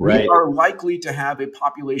 Right. We are likely to have a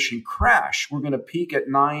population crash. We're going to peak at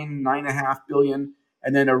 9.5 billion,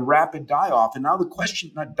 and then a rapid die-off. And now the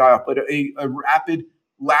question, not die-off, but a rapid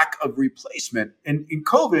lack of replacement. And in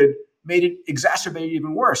COVID made it exacerbated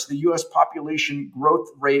even worse. The U.S. population growth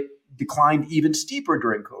rate declined even steeper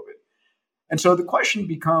during COVID. And so the question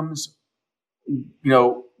becomes,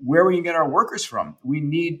 where are we going to get our workers from? We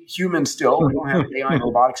need humans still. We don't have AI and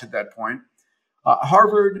robotics at that point.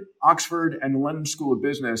 Harvard, Oxford, and the London School of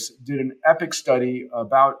Business did an epic study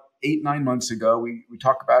about 8-9 months ago. We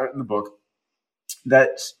talk about it in the book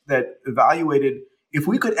that evaluated if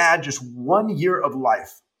we could add just 1 year of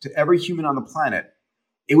life to every human on the planet,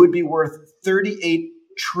 it would be worth $38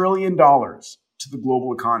 trillion to the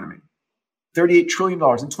global economy. $38 trillion.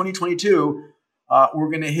 In 2022, we're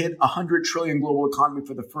going to hit 100 trillion global economy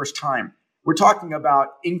for the first time. We're talking about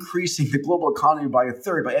increasing the global economy by a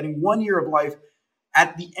third by adding 1 year of life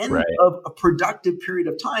at the end of a productive period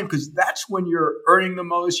of time, because that's when you're earning the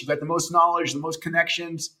most, you've got the most knowledge, the most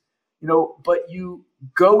connections, but you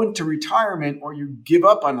go into retirement or you give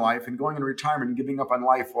up on life, and going into retirement and giving up on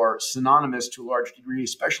life are synonymous to a large degree,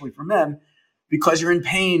 especially for men, because you're in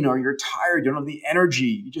pain or you're tired, you don't have the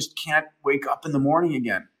energy, you just can't wake up in the morning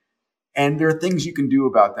again. And there are things you can do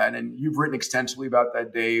about that. And you've written extensively about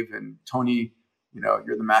that, Dave, and Tony,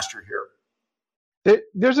 you're the master here.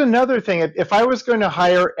 There's another thing. If I was going to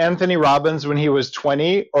hire Anthony Robbins when he was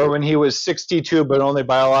 20 or when he was 62, but only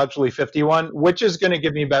biologically 51, which is going to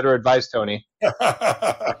give me better advice, Tony?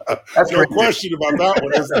 That's no question about that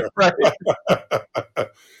one, isn't it? Right.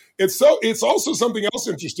 It's also something else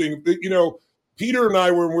interesting that, Peter and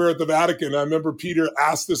I, when we were at the Vatican, I remember Peter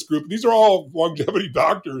asked this group, these are all longevity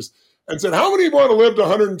doctors, and said, how many want to live to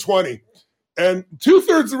 120? And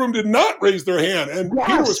 2/3 of the room did not raise their hand. And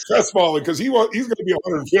Peter was crestfallen because he's going to be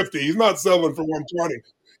 150. He's not settling for 120.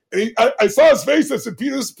 And I saw his face. I said,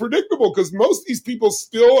 Peter, this is predictable, because most of these people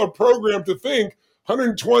still are programmed to think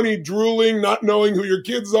 120, drooling, not knowing who your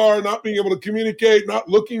kids are, not being able to communicate, not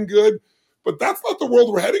looking good. But that's not the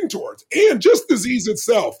world we're heading towards. And just disease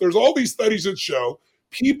itself. There's all these studies that show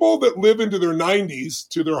people that live into their 90s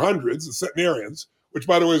to their hundreds, the centenarians, which,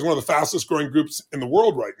 by the way, is one of the fastest growing groups in the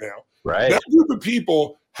world right now. Right. That group of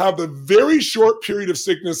people have a very short period of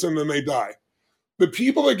sickness and then they die. The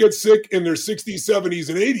people that get sick in their 60s, 70s,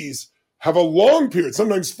 and 80s have a long period,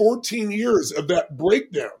 sometimes 14 years of that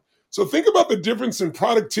breakdown. So think about the difference in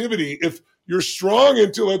productivity if you're strong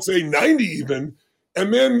until, let's say, 90 even,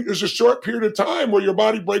 and then there's a short period of time where your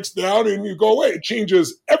body breaks down and you go away. It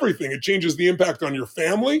changes everything. It changes the impact on your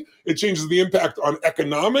family. It changes the impact on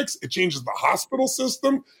economics. It changes the hospital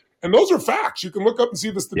system. And those are facts. You can look up and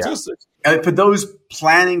see the statistics. Yeah. And for those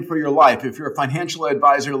planning for your life, if you're a financial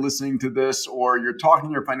advisor listening to this, or you're talking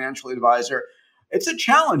to your financial advisor, it's a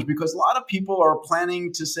challenge, because a lot of people are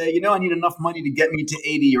planning to say, I need enough money to get me to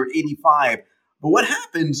 80 or 85. But what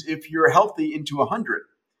happens if you're healthy into 100,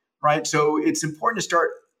 right? So it's important to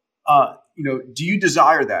start, do you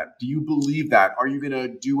desire that? Do you believe that? Are you going to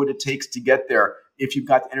do what it takes to get there? If you've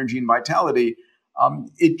got the energy and vitality,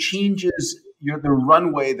 it changes the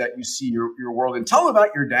runway that you see your world in. Tell them about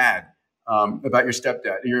your dad, about your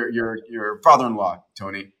stepdad, your father-in-law,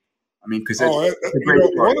 Tony. I mean, because one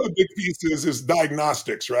of the big pieces is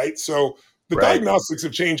diagnostics, right? So the diagnostics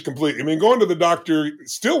have changed completely. I mean, going to the doctor,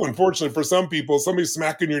 still, unfortunately, for some people, somebody's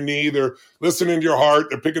smacking your knee, they're listening to your heart,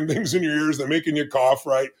 they're picking things in your ears, they're making you cough,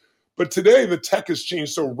 right? But today, the tech has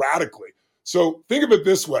changed so radically. So think of it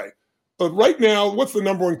this way. But right now, what's the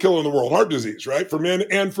number one killer in the world? Heart disease, right? For men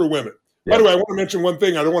and for women. Yeah. By the way, I want to mention one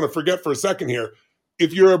thing I don't want to forget for a second here.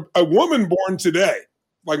 If you're a woman born today,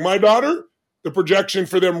 like my daughter, the projection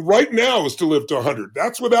for them right now is to live to 100.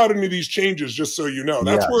 That's without any of these changes, just so you know.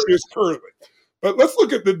 That's where it is currently. But let's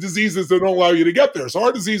look at the diseases that don't allow you to get there. So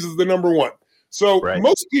heart disease is the number one. So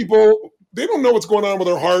most people, they don't know what's going on with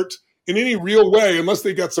their heart in any real way unless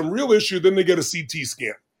they got some real issue, then they get a CT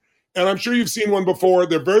scan. And I'm sure you've seen one before.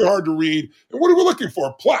 They're very hard to read. And what are we looking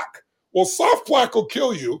for? Plaque. Well, soft plaque will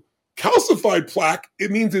kill you. Calcified plaque, it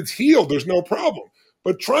means it's healed. There's no problem.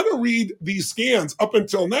 But trying to read these scans up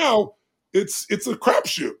until now, it's a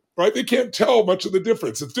crapshoot, right? They can't tell much of the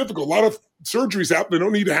difference. It's difficult. A lot of surgeries happen. They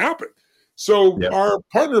don't need to happen. So our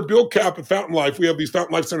partner, Bill Kapp at Fountain Life, we have these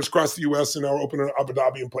Fountain Life centers across the U.S. and now we're opening in Abu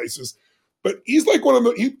Dhabi and places. But he's like one of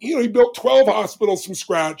the, he built 12 hospitals from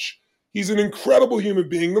scratch. He's an incredible human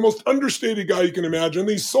being, the most understated guy you can imagine.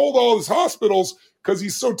 He sold all his hospitals because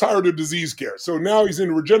he's so tired of disease care. So now he's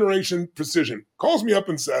in regeneration precision. Calls me up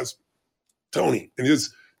and says, Tony, in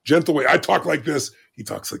his gentle way, I talk like this. He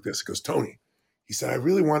talks like this. He goes, Tony, he said, I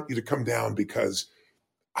really want you to come down because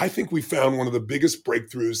I think we found one of the biggest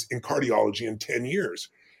breakthroughs in cardiology in 10 years.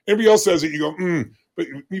 Everybody else says it, you go, but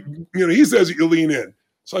he says it, you lean in.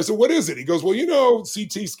 So I said, what is it? He goes, well,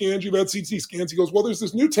 CT scans, you've had CT scans. He goes, well, there's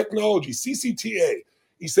this new technology, CCTA.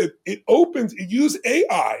 He said, it use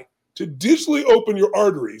AI to digitally open your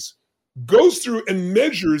arteries, goes through and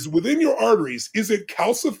measures within your arteries, is it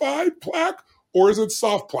calcified plaque or is it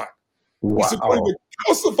soft plaque? Wow. He said, the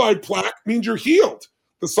calcified plaque means you're healed.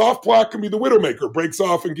 The soft plaque can be the widowmaker, breaks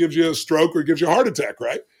off and gives you a stroke or gives you a heart attack,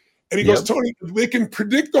 right? And he goes, Tony, they can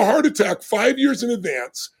predict the heart attack 5 years in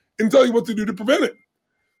advance and tell you what to do to prevent it.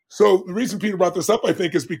 So the reason Peter brought this up, I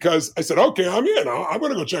think, is because I said, okay, I'm in. I'm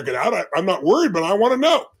going to go check it out. I'm not worried, but I want to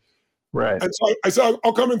know. Right. And so I said,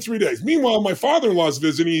 I'll come in 3 days. Meanwhile, my father-in-law is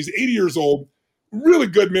visiting. He's 80 years old, really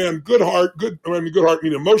good man, good heart, good heart,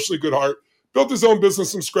 emotionally good heart. Built his own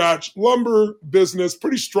business from scratch, lumber business,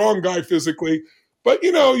 pretty strong guy physically. But,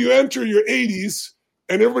 you enter your 80s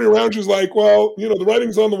and everybody around you is like, well, the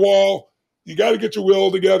writing's on the wall. You got to get your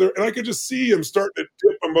will together. And I could just see him starting to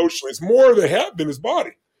dip emotionally. It's more of the head than his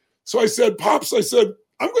body. So I said, Pops, I'm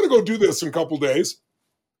going to go do this in a couple days.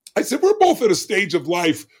 I said, we're both at a stage of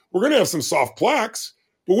life. We're going to have some soft plaques,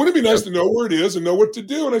 but wouldn't it be nice to know where it is and know what to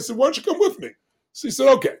do? And I said, why don't you come with me? So he said,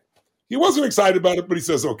 okay. He wasn't excited about it, but he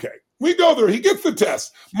says, okay. We go there. He gets the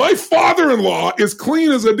test. My father-in-law is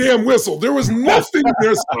clean as a damn whistle. There was nothing in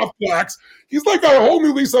their soft plaques. He's like got a whole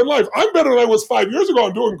new lease on life. I'm better than I was 5 years ago.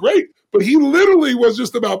 I'm doing great. But he literally was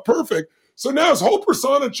just about perfect. So now his whole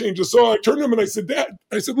persona changes. So I turned to him and I said, Dad,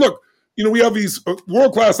 look, we have these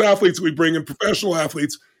world-class athletes we bring in, professional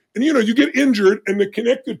athletes. And, you get injured and the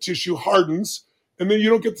connective tissue hardens. And then you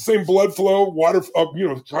don't get the same blood flow, water,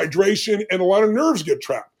 hydration, and a lot of nerves get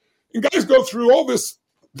trapped. And guys go through all this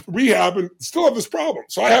rehab and still have this problem.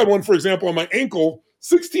 So I had one, for example, on my ankle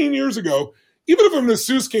 16 years ago. Even if a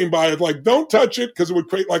masseuse came by, I'd like, don't touch it because it would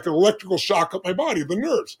create like an electrical shock up my body, the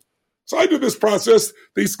nerves. So I did this process.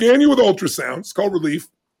 They scan you with ultrasound. It's called Relief.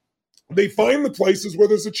 They find the places where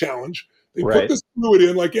there's a challenge. They put this fluid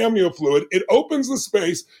in, like amnio fluid. It opens the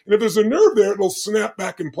space. And if there's a nerve there, it'll snap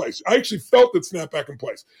back in place. I actually felt it snap back in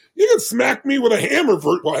place. You can smack me with a hammer.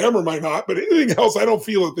 Well, a hammer might not, but anything else, I don't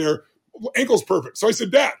feel it there. Ankle's perfect. So I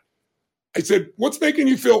said, Dad, what's making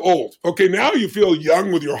you feel old? Okay, now you feel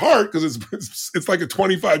young with your heart because it's like a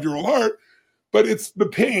 25-year-old heart, but it's the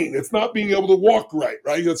pain. It's not being able to walk right?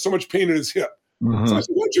 He had so much pain in his hip. Mm-hmm. So I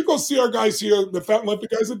said, why don't you go see our guys here, the Fountain Life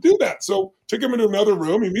guys that do that? So took him into another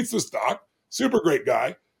room. He meets this doc, super great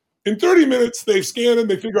guy. In 30 minutes, they've scanned him.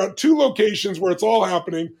 They figure out 2 locations where it's all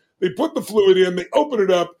happening. They put the fluid in. They open it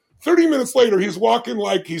up. 30 minutes later, he's walking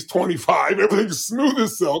like he's 25. Everything's smooth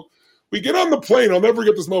as silk. We get on the plane. I'll never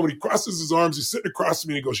forget this moment. He crosses his arms. He's sitting across from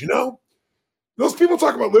me. And he goes, those people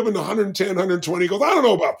talk about living to 110, 120. He goes, I don't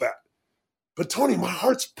know about that. But Tony, my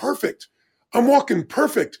heart's perfect. I'm walking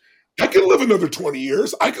perfect. I can live another 20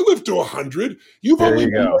 years. I can live to 100. You've only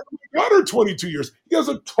got her 22 years. He has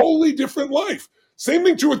a totally different life. Same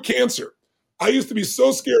thing true with cancer. I used to be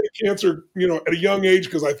so scared of cancer, at a young age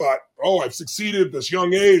because I thought, I've succeeded at this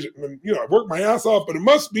young age. And, I worked my ass off, but it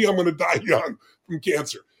must be I'm going to die young from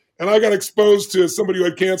cancer. And I got exposed to somebody who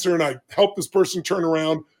had cancer, and I helped this person turn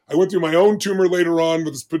around. I went through my own tumor later on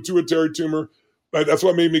with this pituitary tumor. But that's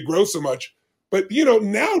what made me grow so much. But,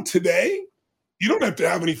 now today, you don't have to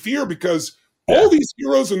have any fear because all these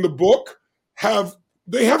heroes in the book have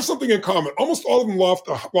something in common. Almost all of them lost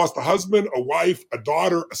a husband, a wife, a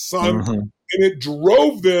daughter, a son, and it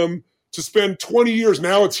drove them to spend 20 years.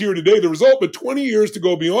 Now it's here today, the result, but 20 years to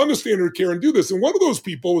go beyond the standard of care and do this. And one of those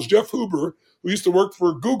people was Jeff Huber, who used to work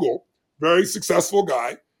for Google, very successful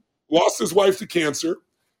guy, lost his wife to cancer.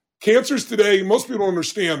 Cancers today, most people don't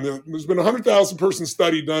understand. There's been a 100,000 person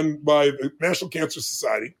study done by the National Cancer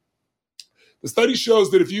Society. The study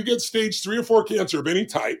shows that if you get stage 3 or 4 cancer of any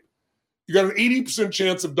type, you got an 80%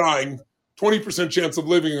 chance of dying, 20% chance of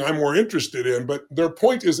living. I'm more interested in, but their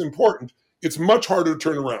point is important. It's much harder to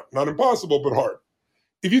turn around. Not impossible, but hard.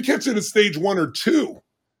 If you catch it at stage 1 or 2,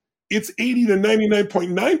 it's 80 to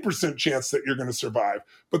 99.9% chance that you're going to survive.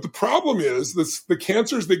 But the problem is the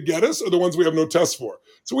cancers that get us are the ones we have no tests for.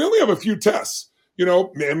 So we only have a few tests,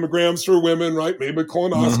 mammograms for women, right? Maybe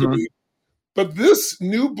colonoscopy. Mm-hmm. But this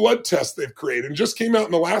new blood test they've created and just came out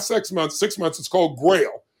in the last 6 months, it's called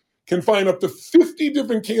GRAIL, can find up to 50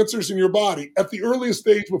 different cancers in your body at the earliest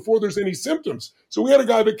stage before there's any symptoms. So we had a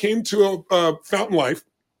guy that came to a Fountain Life,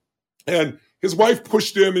 and his wife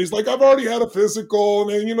pushed him, and he's like, I've already had a physical,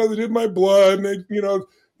 and they did my blood, and they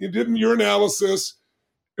did urinalysis.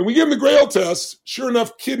 And we gave him the GRAIL test, sure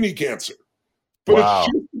enough, kidney cancer. But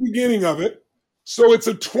It's just the beginning of it. So it's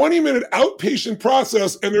a 20-minute outpatient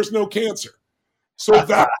process, and there's no cancer. So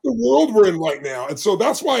that's the world we're in right now. And so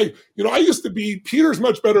that's why, I used to be, Peter's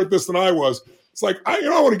much better at this than I was. It's like, I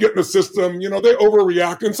want to get in the system, they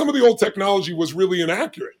overreact. And some of the old technology was really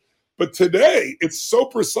inaccurate. But today, it's so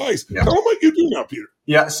precise. Yeah. Tell them what you do now, Peter.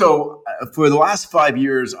 Yeah, so for the last 5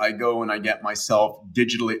 years, I go and I get myself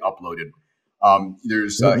digitally uploaded.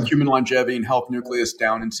 There's Human Longevity and Health Nucleus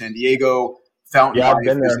down in San Diego. Fountain Life. I've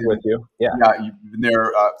been there with you. Yeah, you've been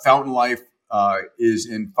there. Fountain Life is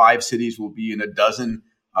in 5 cities. Will be in a dozen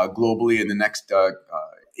globally in the next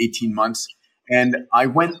 18 months. And I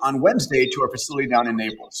went on Wednesday to our facility down in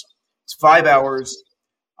Naples. It's 5 hours.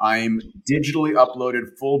 I'm digitally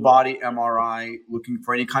uploaded, full body MRI, looking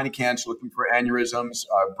for any kind of cancer, looking for aneurysms,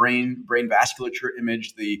 brain vasculature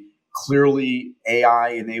image, the clearly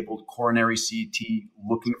AI-enabled coronary CT,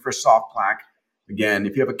 looking for soft plaque. Again,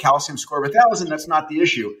 if you have a calcium score of 1,000, that's not the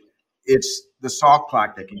issue. It's the soft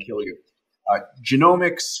plaque that can kill you.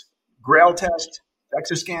 Genomics, GRAIL test,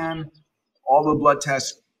 DEXA scan, all the blood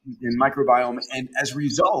tests in microbiome. And as a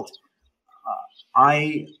result,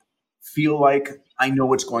 I feel like I know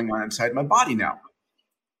what's going on inside my body now,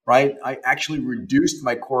 right? I actually reduced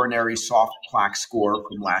my coronary soft plaque score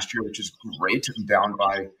from last year, which is great, down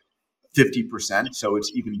by 50%. So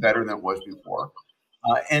it's even better than it was before.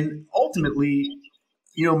 And ultimately,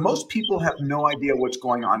 most people have no idea what's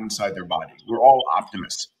going on inside their body. We're all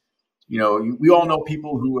optimists. We all know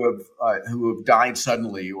people who have died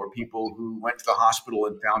suddenly, or people who went to the hospital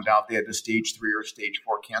and found out they had a stage 3 or stage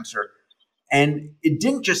 4 cancer. And it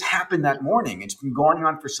didn't just happen that morning. It's been going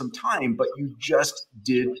on for some time, but you just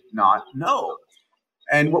did not know.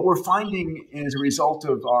 And what we're finding as a result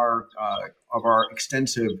of our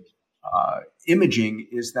extensive imaging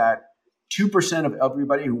is that 2% of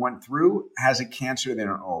everybody who went through has a cancer they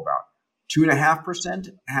don't know about. 2.5%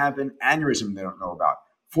 have an aneurysm they don't know about.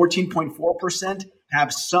 14.4%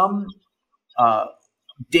 have some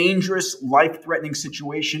dangerous, life-threatening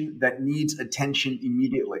situation that needs attention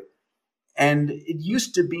immediately. And it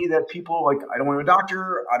used to be that people like, I don't want to be a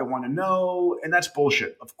doctor, I don't want to know, and that's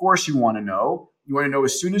bullshit. Of course you want to know. You want to know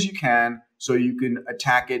as soon as you can so you can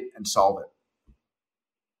attack it and solve it.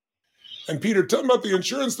 And Peter, tell me about the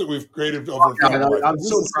insurance that we've created over Fountain Life. I'm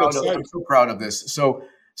so proud of this. So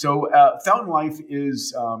Fountain Life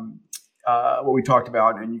is what we talked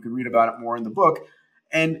about, and you can read about it more in the book.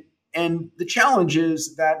 And the challenge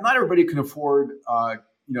is that not everybody can afford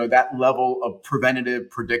that level of preventative,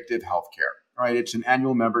 predictive healthcare. Right? It's an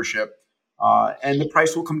annual membership, and the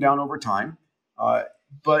price will come down over time.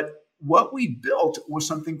 But what we built was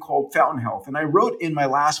something called Fountain Health, and I wrote in my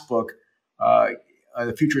last book,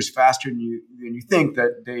 "The Future is Faster Than You Think."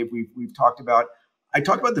 That Dave, we've talked about. I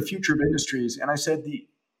talked about the future of industries, and I said the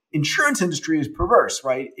insurance industry is perverse.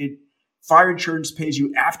 Right? Fire insurance pays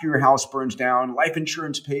you after your house burns down. Life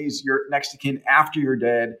insurance pays your next of kin after you're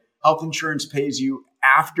dead. Health insurance pays you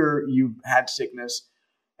after you've had sickness,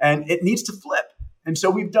 and it needs to flip. And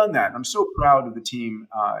so we've done that. I'm so proud of the team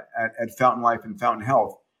at Fountain Life and Fountain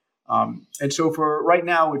Health. And so for right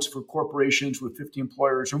now, it's for corporations with 50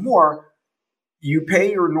 employers or more. You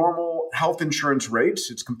pay your normal health insurance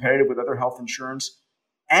rates. It's competitive with other health insurance,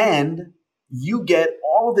 and you get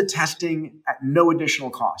all of the testing at no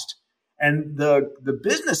additional cost. And the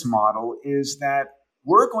business model is that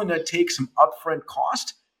we're going to take some upfront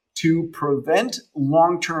cost to prevent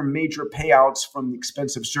long-term major payouts from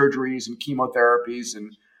expensive surgeries and chemotherapies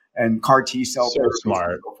and CAR T cell therapies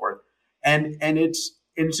and so forth. And it's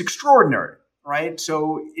extraordinary, right?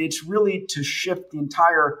 So it's really to shift the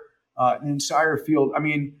entire field. I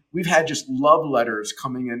mean, we've had just love letters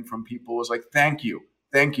coming in from people. It's like, thank you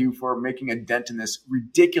for making a dent in this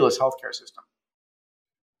ridiculous healthcare system.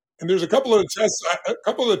 And there's a couple of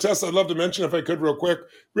the tests I'd love to mention if I could real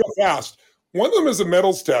fast. One of them is a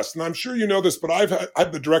metals test. And I'm sure you know this, but I've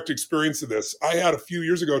had the direct experience of this. I had a few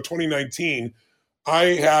years ago, 2019, I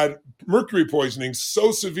had mercury poisoning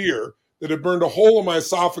so severe that it burned a hole in my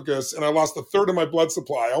esophagus and I lost a third of my blood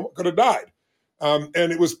supply. I could have died.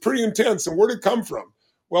 And it was pretty intense. And where did it come from?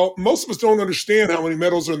 Well, most of us don't understand how many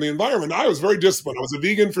metals are in the environment. I was very disciplined. I was a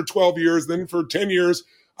vegan for 12 years. Then for 10 years,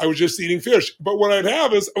 I was just eating fish. But what I'd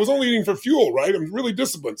have is I was only eating for fuel, right? I'm really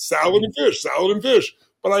disciplined. Salad and fish, salad and fish.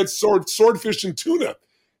 But I had swordfish and tuna.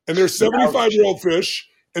 And they're 75-year-old fish,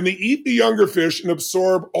 and they eat the younger fish and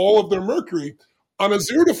absorb all of their mercury. On a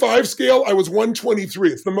 0 to 5 scale, I was 123.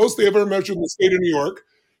 It's the most they ever measured in the state of New York.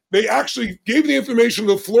 They actually gave the information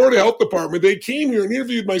to the Florida Health Department. They came here and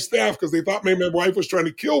interviewed my staff because they thought maybe my wife was trying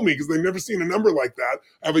to kill me because they'd never seen a number like that.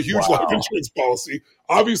 I have a huge life insurance policy.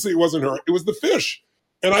 Obviously, it wasn't her. It was the fish.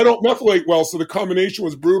 And I don't methylate well, so the combination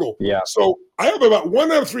was brutal. Yeah. So I have about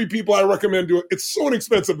 1 out of 3 people I recommend do it. It's so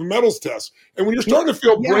inexpensive, a metals test. And when you're starting to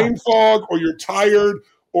feel brain fog or you're tired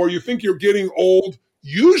or you think you're getting old,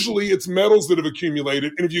 usually it's metals that have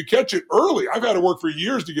accumulated. And if you catch it early, I've had to work for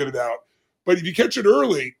years to get it out. But if you catch it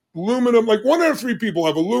early, aluminum, like 1 out of 3 people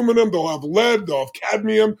have aluminum, they'll have lead, they'll have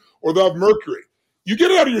cadmium, or they'll have mercury. You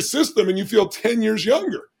get it out of your system and you feel 10 years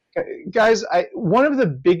younger. Guys, one of the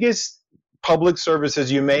biggest public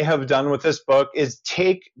services you may have done with this book is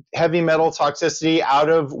take heavy metal toxicity out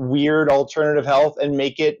of weird alternative health and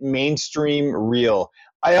make it mainstream real.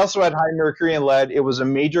 I also had high mercury and lead. It was a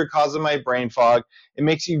major cause of my brain fog. It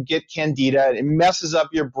makes you get candida. It messes up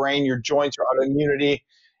your brain, your joints, your autoimmunity.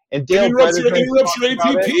 And Dale interrupts your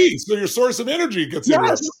ATP, so your source of energy gets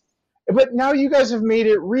interrupted. But now you guys have made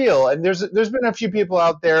it real, and there's been a few people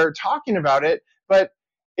out there talking about it, but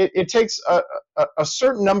it takes a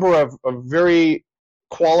certain number of very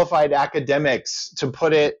qualified academics to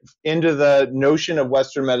put it into the notion of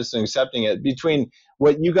Western medicine accepting it. Between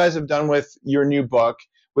what you guys have done with your new book,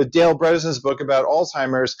 with Dale Bredesen's book about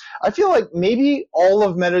Alzheimer's, I feel like maybe all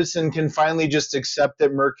of medicine can finally just accept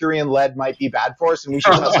that mercury and lead might be bad for us, and we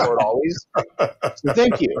should test for it always. So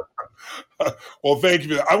thank you. Well, thank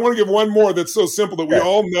you. I want to give one more that's so simple that we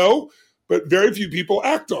all know, but very few people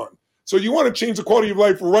act on. So you want to change the quality of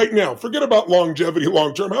life right now. Forget about longevity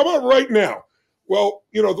long-term. How about right now? Well,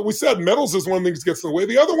 we said metals is one thing that gets in the way.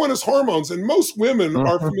 The other one is hormones. And most women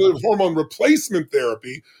are familiar with hormone replacement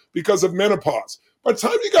therapy because of menopause. By the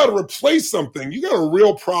time you got to replace something, you got a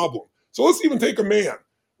real problem. So let's even take a man.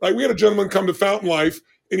 Like we had a gentleman come to Fountain Life,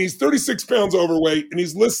 and he's 36 pounds overweight, and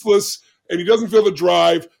he's listless, and he doesn't feel the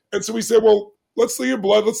drive. And so we said, well, let's see your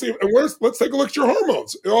blood. Let's take a look at your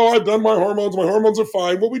hormones. Oh, I've done my hormones. My hormones are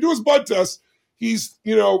fine. What we do is blood tests. He's,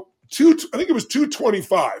 I think it was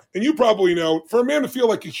 225. And you probably know, for a man to feel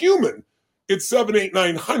like a human, it's 7, 8,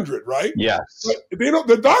 900, right? Yes. But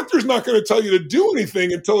the doctor's not going to tell you to do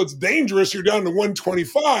anything until it's dangerous. You're down to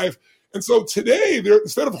 125. And so today,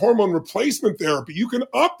 instead of hormone replacement therapy, you can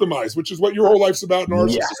optimize, which is what your whole life's about in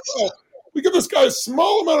ours as well. We give this guy a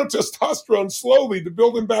small amount of testosterone slowly to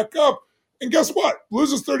build him back up. And guess what?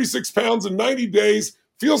 Loses 36 pounds in 90 days,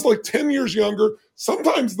 feels like 10 years younger.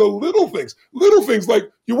 Sometimes the little things like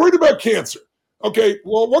you're worried about cancer. Okay,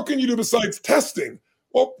 well, what can you do besides testing?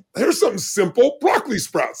 Well, here's something simple, broccoli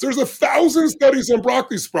sprouts. There's 1,000 studies on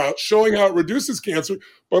broccoli sprouts showing how it reduces cancer,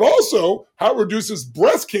 but also how it reduces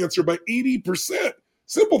breast cancer by 80%.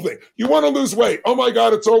 Simple thing. You want to lose weight. Oh my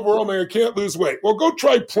God, it's overwhelming. I can't lose weight. Well, go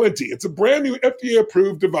try Plenty. It's a brand new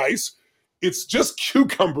FDA-approved device. It's just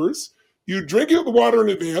cucumbers. You drink it with water in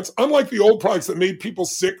advance. Unlike the old products that made people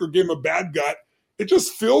sick or gave them a bad gut, it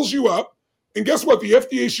just fills you up. And guess what? The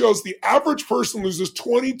FDA shows the average person loses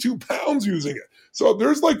 22 pounds using it. So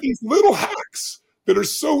there's like these little hacks that are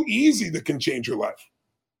so easy that can change your life.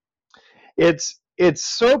 It's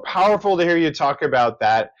so powerful to hear you talk about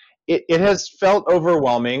that. It has felt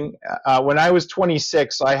overwhelming. When I was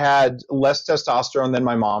 26, I had less testosterone than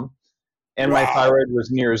my mom, and my thyroid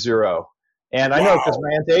was near zero. And I know because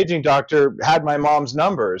my anti-aging doctor had my mom's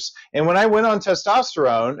numbers. And when I went on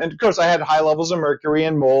testosterone, and of course I had high levels of mercury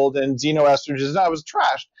and mold and xenoestrogens, and I was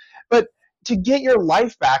trashed. But to get your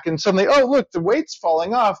life back and suddenly, oh, look, the weight's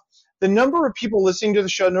falling off. The number of people listening to the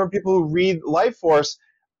show, the number of people who read Life Force,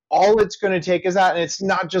 all it's going to take is that. And it's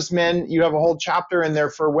not just men. You have a whole chapter in there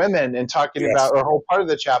for women and talking about a whole part of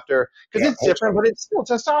the chapter because it's different, but it's still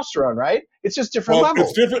testosterone, right? It's just different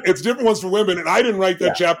levels. It's different ones for women. And I didn't write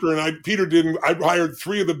that chapter, and Peter didn't. I hired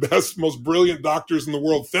 3 of the best, most brilliant doctors in the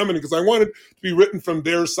world, feminine, because I wanted to be written from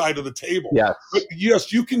their side of the table. Yes. But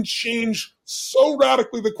yes, you can change so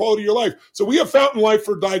radically the quality of your life. So we have Fountain Life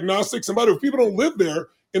for diagnostics. And by the way, if people don't live there,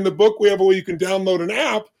 in the book, we have a way you can download an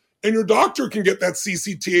app. And your doctor can get that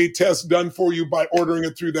CCTA test done for you by ordering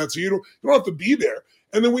it through that. So you don't have to be there.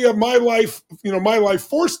 And then we have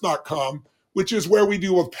mylifeforce.com, which is where we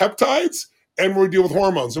deal with peptides and we deal with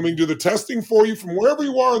hormones. And we can do the testing for you from wherever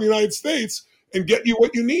you are in the United States and get you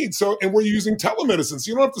what you need. And we're using telemedicine. So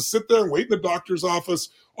you don't have to sit there and wait in the doctor's office.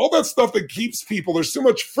 All that stuff that keeps people, there's so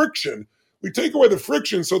much friction. We take away the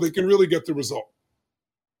friction so they can really get the result.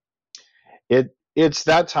 It's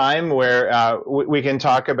that time where we can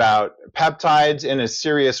talk about peptides in a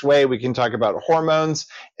serious way. We can talk about hormones.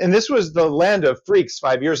 And this was the land of freaks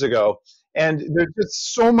 5 years ago. And there's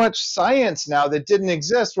just so much science now that didn't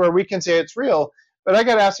exist where we can say it's real. But I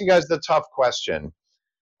got to ask you guys the tough question.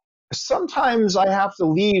 Sometimes I have to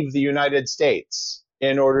leave the United States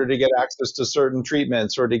in order to get access to certain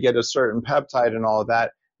treatments or to get a certain peptide and all of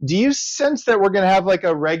that. Do you sense that we're going to have like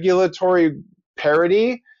a regulatory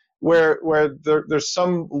parity where there's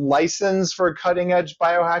some license for cutting edge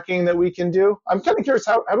biohacking that we can do? I'm kind of curious,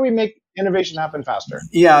 how do we make innovation happen faster?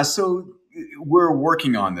 Yeah, so we're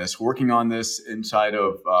working on this. Inside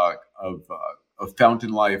of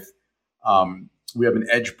Fountain Life. We have an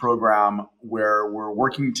EDGE program where we're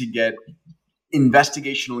working to get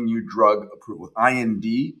investigational new drug approval, IND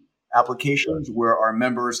applications, where our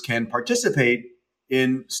members can participate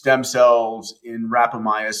in stem cells, in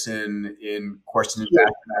rapamycin, in quercetin,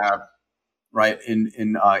 right?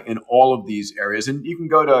 In all of these areas, and you can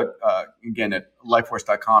go to again at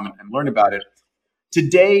lifeforce.com and learn about it.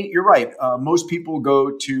 Today, you're right. Most people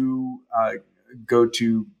go to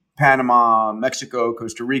Panama, Mexico,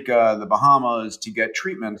 Costa Rica, the Bahamas to get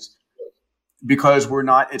treatments because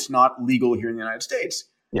it's not legal here in the United States.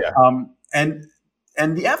 Yeah.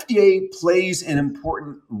 And the FDA plays an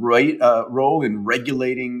important role in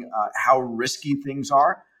regulating how risky things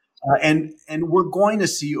are. And we're going to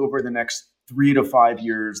see over the next 3 to 5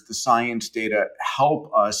 years, the science data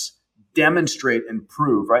help us demonstrate and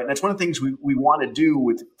prove, right? And that's one of the things we want to do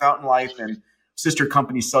with Fountain Life and sister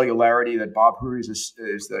company Cellularity that Bob Hoory is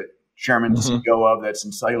the chairman and CEO of, that's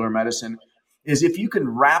in cellular medicine, is if you can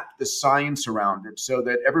wrap the science around it so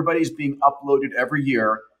that everybody's being uploaded every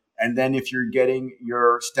year. And then if you're getting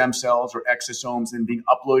your stem cells or exosomes and being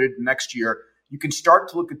uploaded next year, you can start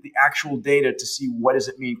to look at the actual data to see what does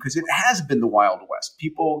it mean, because it has been the Wild West.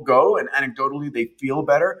 People go and anecdotally they feel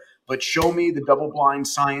better, but show me the double-blind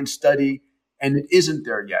science study, and it isn't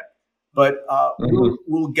there yet. But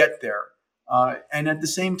we'll get there. And at the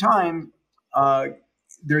same time,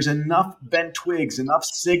 there's enough bent twigs, enough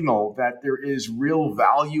signal that there is real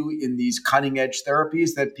value in these cutting-edge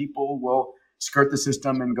therapies that people will skirt the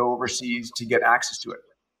system and go overseas to get access to it.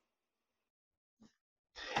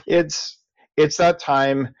 It's that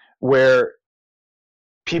time where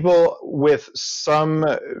people with some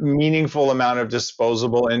meaningful amount of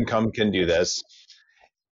disposable income can do this.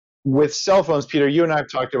 With cell phones, Peter, you and I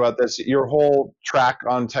have talked about this. Your whole track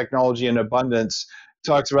on technology and abundance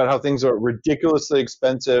talks about how things that are ridiculously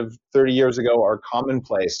expensive 30 years ago are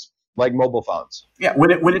commonplace, like mobile phones. Yeah,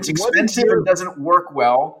 when it's expensive and doesn't work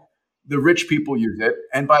well, the rich people use it.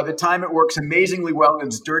 And by the time it works amazingly well and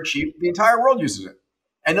it's dirt cheap, the entire world uses it.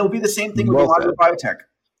 And it'll be the same thing with a lot of biotech.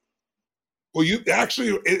 Well,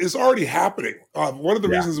 it's already happening. One of the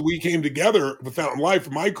reasons we came together with Fountain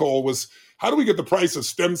Life, my goal was, how do we get the price of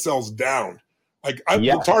stem cells down?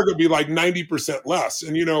 The target would be like 90% less.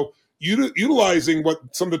 And, utilizing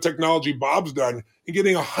what some of the technology Bob's done and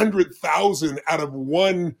getting 100,000 out of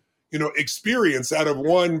one, experience out of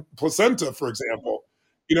one placenta, for example,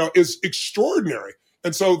 is extraordinary.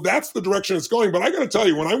 And so that's the direction it's going. But I got to tell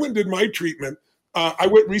you, when I went and did my treatment, I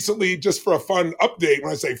went recently just for a fun update.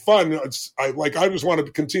 When I say fun, I just wanted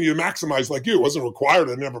to continue to maximize like you. It wasn't required.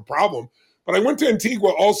 I didn't have a problem. But I went to Antigua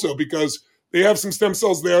also because they have some stem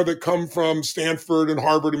cells there that come from Stanford and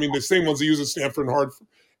Harvard. I mean, the same ones they use at Stanford and Harvard.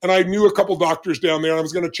 And I knew a couple doctors down there. And I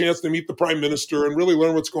was going to chance to meet the prime minister and really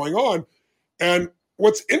learn what's going on. And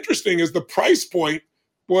what's interesting is the price point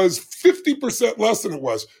was 50% less than it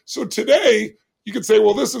was. So today you could say,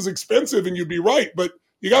 well, this is expensive, and you'd be right. But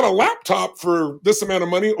you got a laptop for this amount of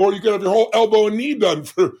money, or you could have your whole elbow and knee done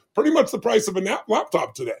for pretty much the price of a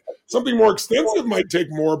laptop today. Something more extensive might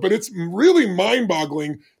take more, but it's really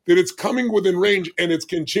mind-boggling that it's coming within range and it's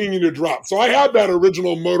continuing to drop. So I had that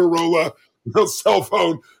original Motorola cell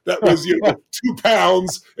phone that was 2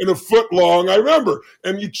 pounds and a foot long, I remember.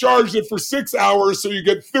 And you charged it for 6 hours, so you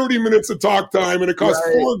get 30 minutes of talk time, and it costs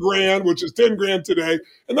 $4,000, which is $10,000 today.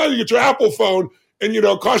 And now you get your Apple phone, and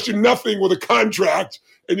it costs you nothing with a contract,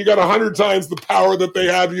 and you got 100 times the power that they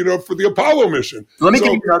had, for the Apollo mission. Let me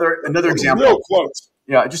give you another example. Real close.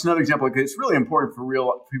 Yeah, just another example. It's really important for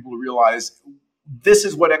people to realize this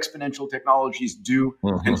is what exponential technologies do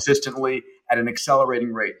consistently at an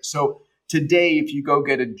accelerating rate. So today, if you go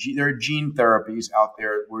get there are gene therapies out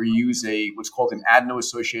there where you use what's called an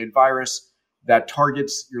adeno-associated virus that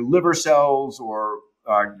targets your liver cells or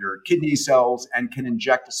your kidney cells and can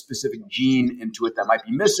inject a specific gene into it that might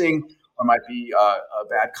be missing or might be a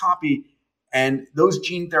bad copy. And those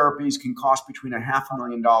gene therapies can cost between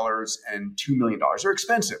 $500,000 and $2 million. They're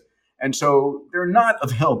expensive. And so they're not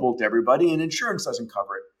available to everybody, and insurance doesn't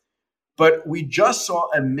cover it. But we just saw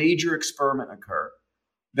a major experiment occur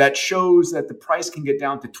that shows that the price can get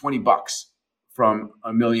down to $20 from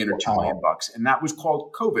 $1 million or $2 million. And that was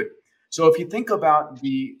called COVID. So if you think about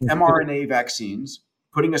the mRNA vaccines,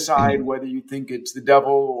 putting aside whether you think it's the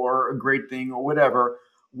devil or a great thing or whatever,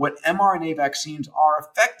 what mRNA vaccines are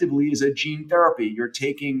effectively is a gene therapy. You're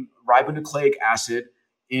taking ribonucleic acid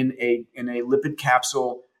in a lipid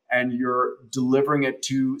capsule and you're delivering it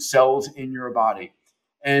to cells in your body.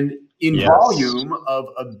 And in volume of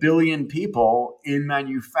 1 billion people in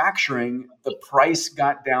manufacturing, the price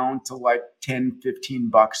got down to like $10,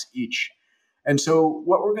 $15 each. And so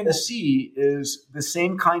what we're going to see is the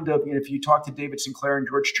same kind of, if you talk to David Sinclair and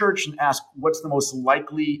George Church and ask what's the most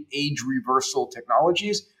likely age reversal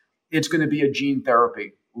technologies, it's going to be a gene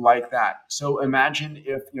therapy like that. So imagine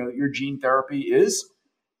if your gene therapy is,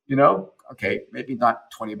 okay, maybe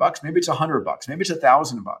not $20, maybe it's $100, maybe it's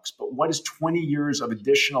 $1,000, but what is 20 years of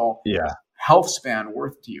additional health span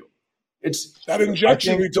worth to you? It's that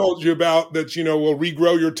injection we told you about that, will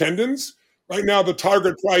regrow your tendons. Right now, the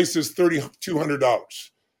target price is $3,200.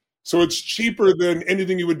 So it's cheaper than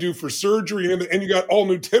anything you would do for surgery, and you got all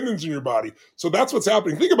new tendons in your body. So that's what's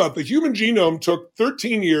happening. Think about it. The human genome took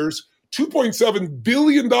 13 years, $2.7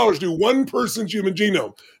 billion to do one person's human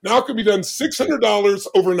genome. Now it can be done $600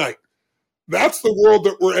 overnight. That's the world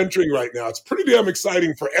that we're entering right now. It's pretty damn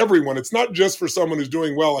exciting for everyone. It's not just for someone who's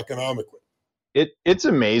doing well economically. It's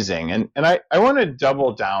amazing. And I want to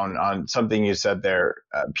double down on something you said there,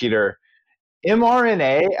 Peter.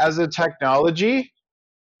 mRNA as a technology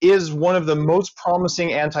is one of the most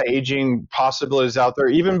promising anti-aging possibilities out there.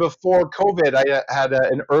 Even before COVID, I had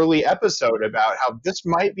an early episode about how this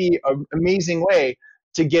might be an amazing way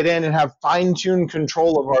to get in and have fine-tuned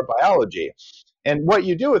control of our biology. And what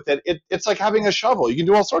you do with it, it's like having a shovel. You can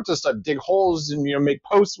do all sorts of stuff, dig holes and make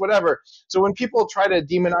posts, whatever. So when people try to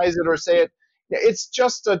demonize it or say it, it's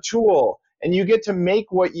just a tool, and you get to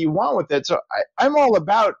make what you want with it. So I'm all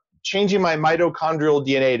about changing my mitochondrial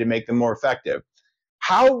DNA to make them more effective.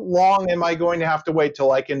 How long am I going to have to wait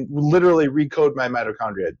till I can literally recode my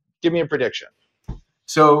mitochondria? Give me a prediction.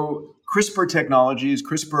 So CRISPR technologies,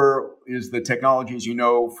 CRISPR is the technology, as you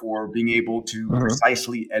know, for being able to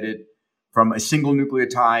precisely edit from a single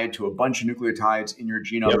nucleotide to a bunch of nucleotides in your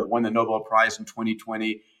genome. It won the Nobel Prize in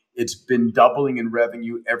 2020. It's been doubling in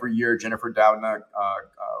revenue every year. Jennifer Doudna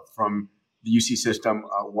from the UC system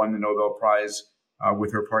won the Nobel Prize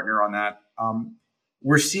with her partner on that.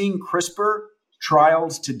 We're seeing CRISPR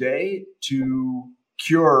trials today to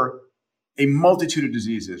cure a multitude of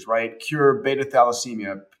diseases, right? Cure beta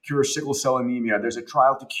thalassemia, cure sickle cell anemia. There's a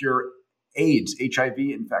trial to cure AIDS, HIV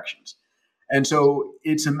infections. And so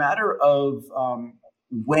it's a matter of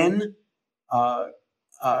when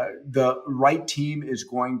the right team is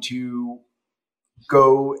going to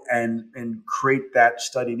go and create that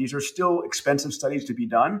study. These are still expensive studies to be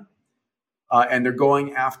done. And they're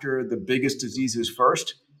going after the biggest diseases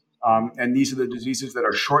first. And these are the diseases that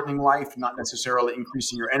are shortening life, not necessarily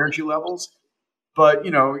increasing your energy levels. But,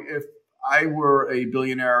 if I were a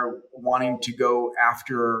billionaire wanting to go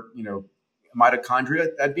after, mitochondria,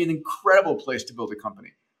 that'd be an incredible place to build a company.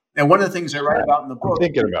 And one of the things I write about in the book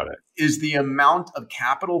is the amount of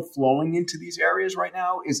capital flowing into these areas right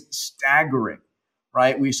now is staggering,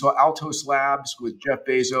 right? We saw Altos Labs with Jeff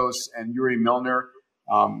Bezos and Yuri Milner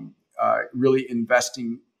really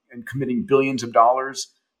investing and committing billions of dollars.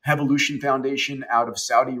 Evolution Foundation out of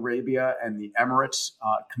Saudi Arabia and the Emirates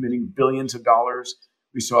committing billions of dollars.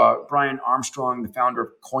 We saw Brian Armstrong, the founder of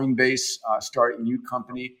Coinbase, start a new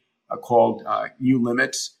company called New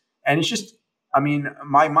Limits. And it's just,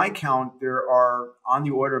 my count, there are on the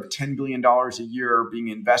order of $10 billion a year being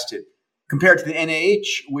invested compared to the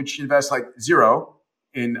NIH, which invests like zero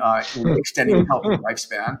in extending healthy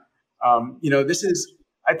lifespan. This is,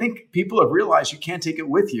 I think people have realized you can't take it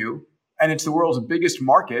with you. And it's the world's biggest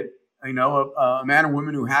market. A man or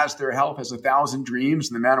woman who has their health has 1,000 dreams,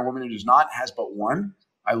 and the man or woman who does not has but one.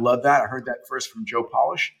 I love that. I heard that first from Joe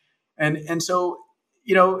Polish. And so,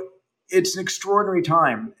 it's an extraordinary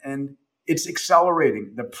time, and it's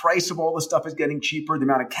accelerating. The price of all the stuff is getting cheaper. The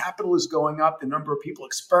amount of capital is going up. The number of people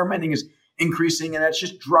experimenting is increasing, and that's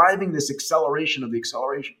just driving this acceleration of the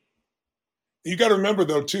acceleration. You got to remember,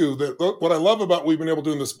 though, too, that what I love about what we've been able to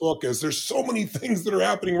do in this book is there's so many things that are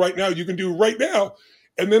happening right now you can do right now,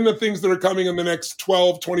 and then the things that are coming in the next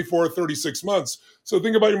 12, 24, 36 months. So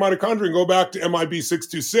think about your mitochondria and go back to MIB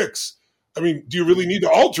 626. I mean, do you really need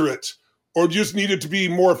to alter it? Or do you just need it to be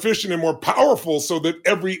more efficient and more powerful so that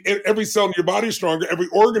every cell in your body is stronger, every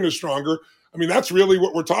organ is stronger? I mean, that's really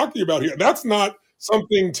what we're talking about here. That's not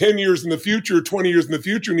something 10 years in the future, 20 years in the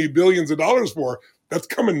future, need billions of dollars for. That's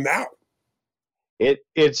coming now.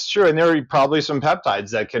 It's true. And there are probably some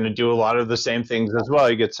peptides that can do a lot of the same things as well.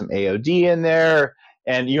 You get some AOD in there.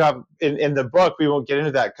 And you have, in the book, we won't get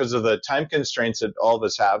into that because of the time constraints that all of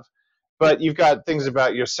us have. But you've got things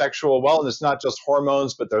about your sexual wellness, not just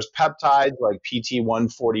hormones, but there's peptides like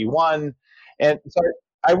PT141. And so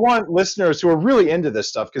I want listeners who are really into this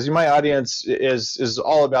stuff, because my audience is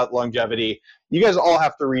all about longevity. You guys all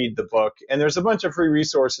have to read the book. And there's a bunch of free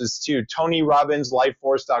resources too.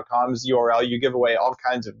 TonyRobbinsLifeForce.com is the URL. You give away all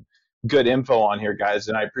kinds of good info on here, guys,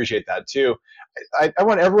 and I appreciate that too. I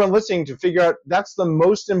want everyone listening to figure out that's the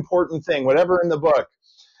most important thing, whatever in the book.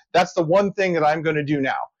 That's the one thing that I'm going to do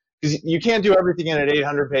now. Because you can't do everything in an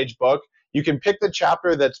 800-page book. You can pick the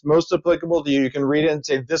chapter that's most applicable to you. You can read it and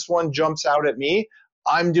say, this one jumps out at me.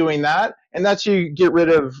 I'm doing that. And that's you get rid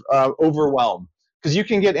of overwhelm. Because you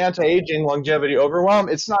can get anti-aging, longevity, overwhelm.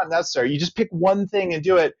 It's not necessary. You just pick one thing and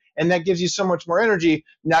do it, and that gives you so much more energy.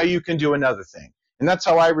 Now you can do another thing. And that's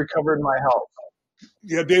how I recovered my health.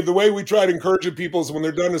 Yeah, Dave, the way we try to encourage people is when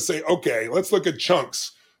they're done to say, okay, let's look at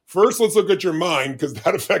chunks. First, let's look at your mind, because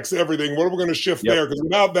that affects everything. What are we going to shift there? Because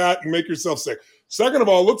without that, you make yourself sick. Second of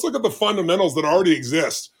all, let's look at the fundamentals that already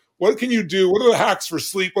exist. What can you do? What are the hacks for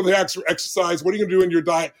sleep? What are the hacks for exercise? What are you going to do in your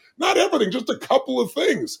diet? Not everything, just a couple of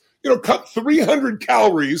things. Cut 300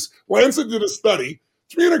 calories. Lancet did a study.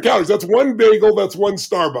 300 calories. That's one bagel. That's one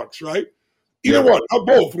Starbucks, right? Either one, not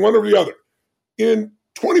both, one or the other. In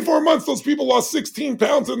 24 months, those people lost 16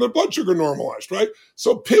 pounds and their blood sugar normalized, right?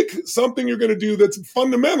 So pick something you're going to do that's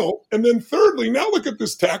fundamental. And then thirdly, now look at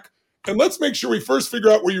this tech and let's make sure we first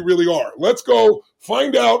figure out where you really are. Let's go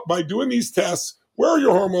find out by doing these tests, where are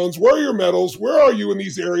your hormones? Where are your metals? Where are you in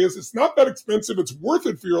these areas? It's not that expensive. It's worth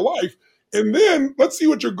it for your life. And then let's see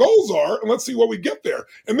what your goals are and let's see what we get there.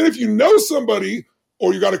 And then if you know somebody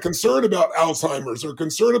or you got a concern about Alzheimer's or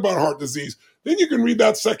concern about heart disease, then you can read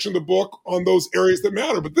that section of the book on those areas that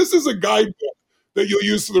matter. But this is a guidebook that you'll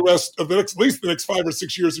use for the rest of at least the next 5 or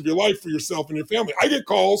 6 years of your life for yourself and your family. I get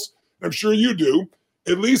calls, I'm sure you do,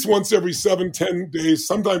 at least once every 7, 10 days,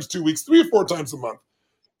 sometimes 2 weeks, 3 or 4 times a month.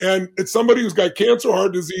 And it's somebody who's got cancer,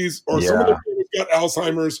 heart disease, or somebody who's got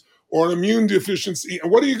Alzheimer's or an immune deficiency.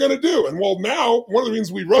 And what are you going to do? And well, now, one of the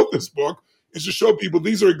reasons we wrote this book is to show people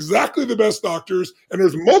these are exactly the best doctors, and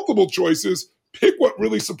there's multiple choices. Pick what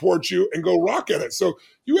really supports you and go rock at it. So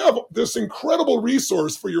you have this incredible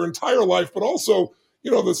resource for your entire life, but also,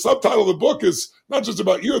 the subtitle of the book is not just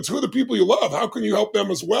about you, it's who are the people you love. How can you help them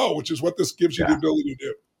as well, which is what this gives you the ability to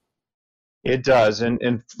do. It does.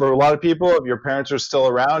 And for a lot of people, if your parents are still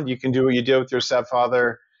around, you can do what you did with your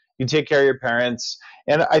stepfather. You take care of your parents.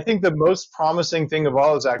 And I think the most promising thing of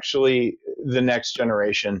all is actually the next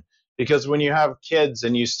generation. Because when you have kids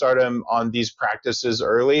and you start them on these practices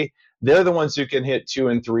early, they're the ones who can hit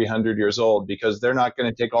 200 and 300 years old, because they're not going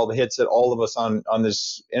to take all the hits that all of us on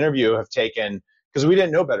this interview have taken, because we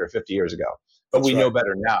didn't know better 50 years ago, but we know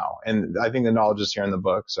better now. And I think the knowledge is here in the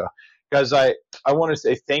book. So guys, I want to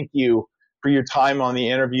say thank you for your time on the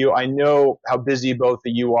interview. I know how busy both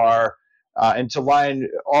of you are. And to line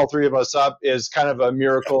all three of us up is kind of a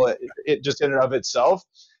miracle, it just in and of itself.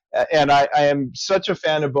 And I am such a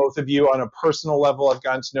fan of both of you on a personal level. I've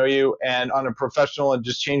gotten to know you, and on a professional and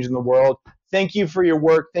just changing the world. Thank you for your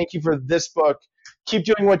work. Thank you for this book. Keep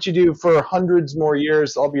doing what you do for hundreds more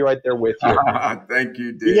years. I'll be right there with you. Thank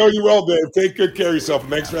you, Dave. You know you will, Dave. Take good care of yourself.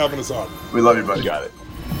 Thanks for having us on. We love you, buddy. You got it.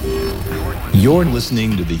 You're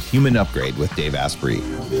listening to The Human Upgrade with Dave Asprey.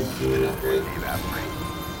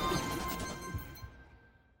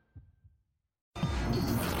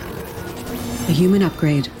 The Human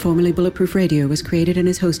Upgrade, formerly Bulletproof Radio, was created and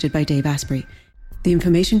is hosted by Dave Asprey. The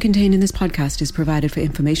information contained in this podcast is provided for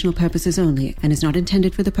informational purposes only and is not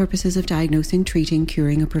intended for the purposes of diagnosing, treating,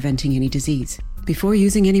 curing, or preventing any disease. Before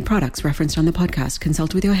using any products referenced on the podcast,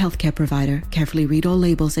 consult with your healthcare provider, carefully read all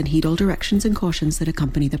labels, and heed all directions and cautions that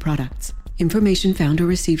accompany the products. Information found or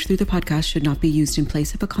received through the podcast should not be used in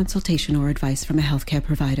place of a consultation or advice from a healthcare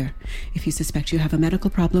provider. If you suspect you have a medical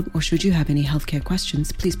problem or should you have any healthcare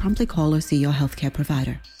questions, please promptly call or see your healthcare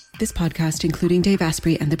provider. This podcast, including Dave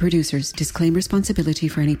Asprey and the producers, disclaim responsibility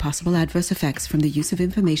for any possible adverse effects from the use of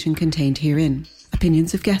information contained herein.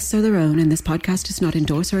 Opinions of guests are their own, and this podcast does not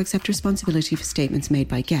endorse or accept responsibility for statements made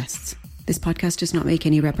by guests. This podcast does not make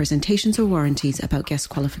any representations or warranties about guest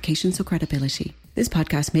qualifications or credibility. This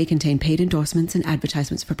podcast may contain paid endorsements and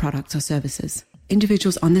advertisements for products or services.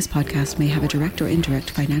 Individuals on this podcast may have a direct or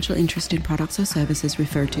indirect financial interest in products or services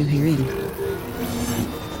referred to herein.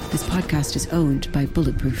 This podcast is owned by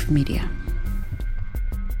Bulletproof Media.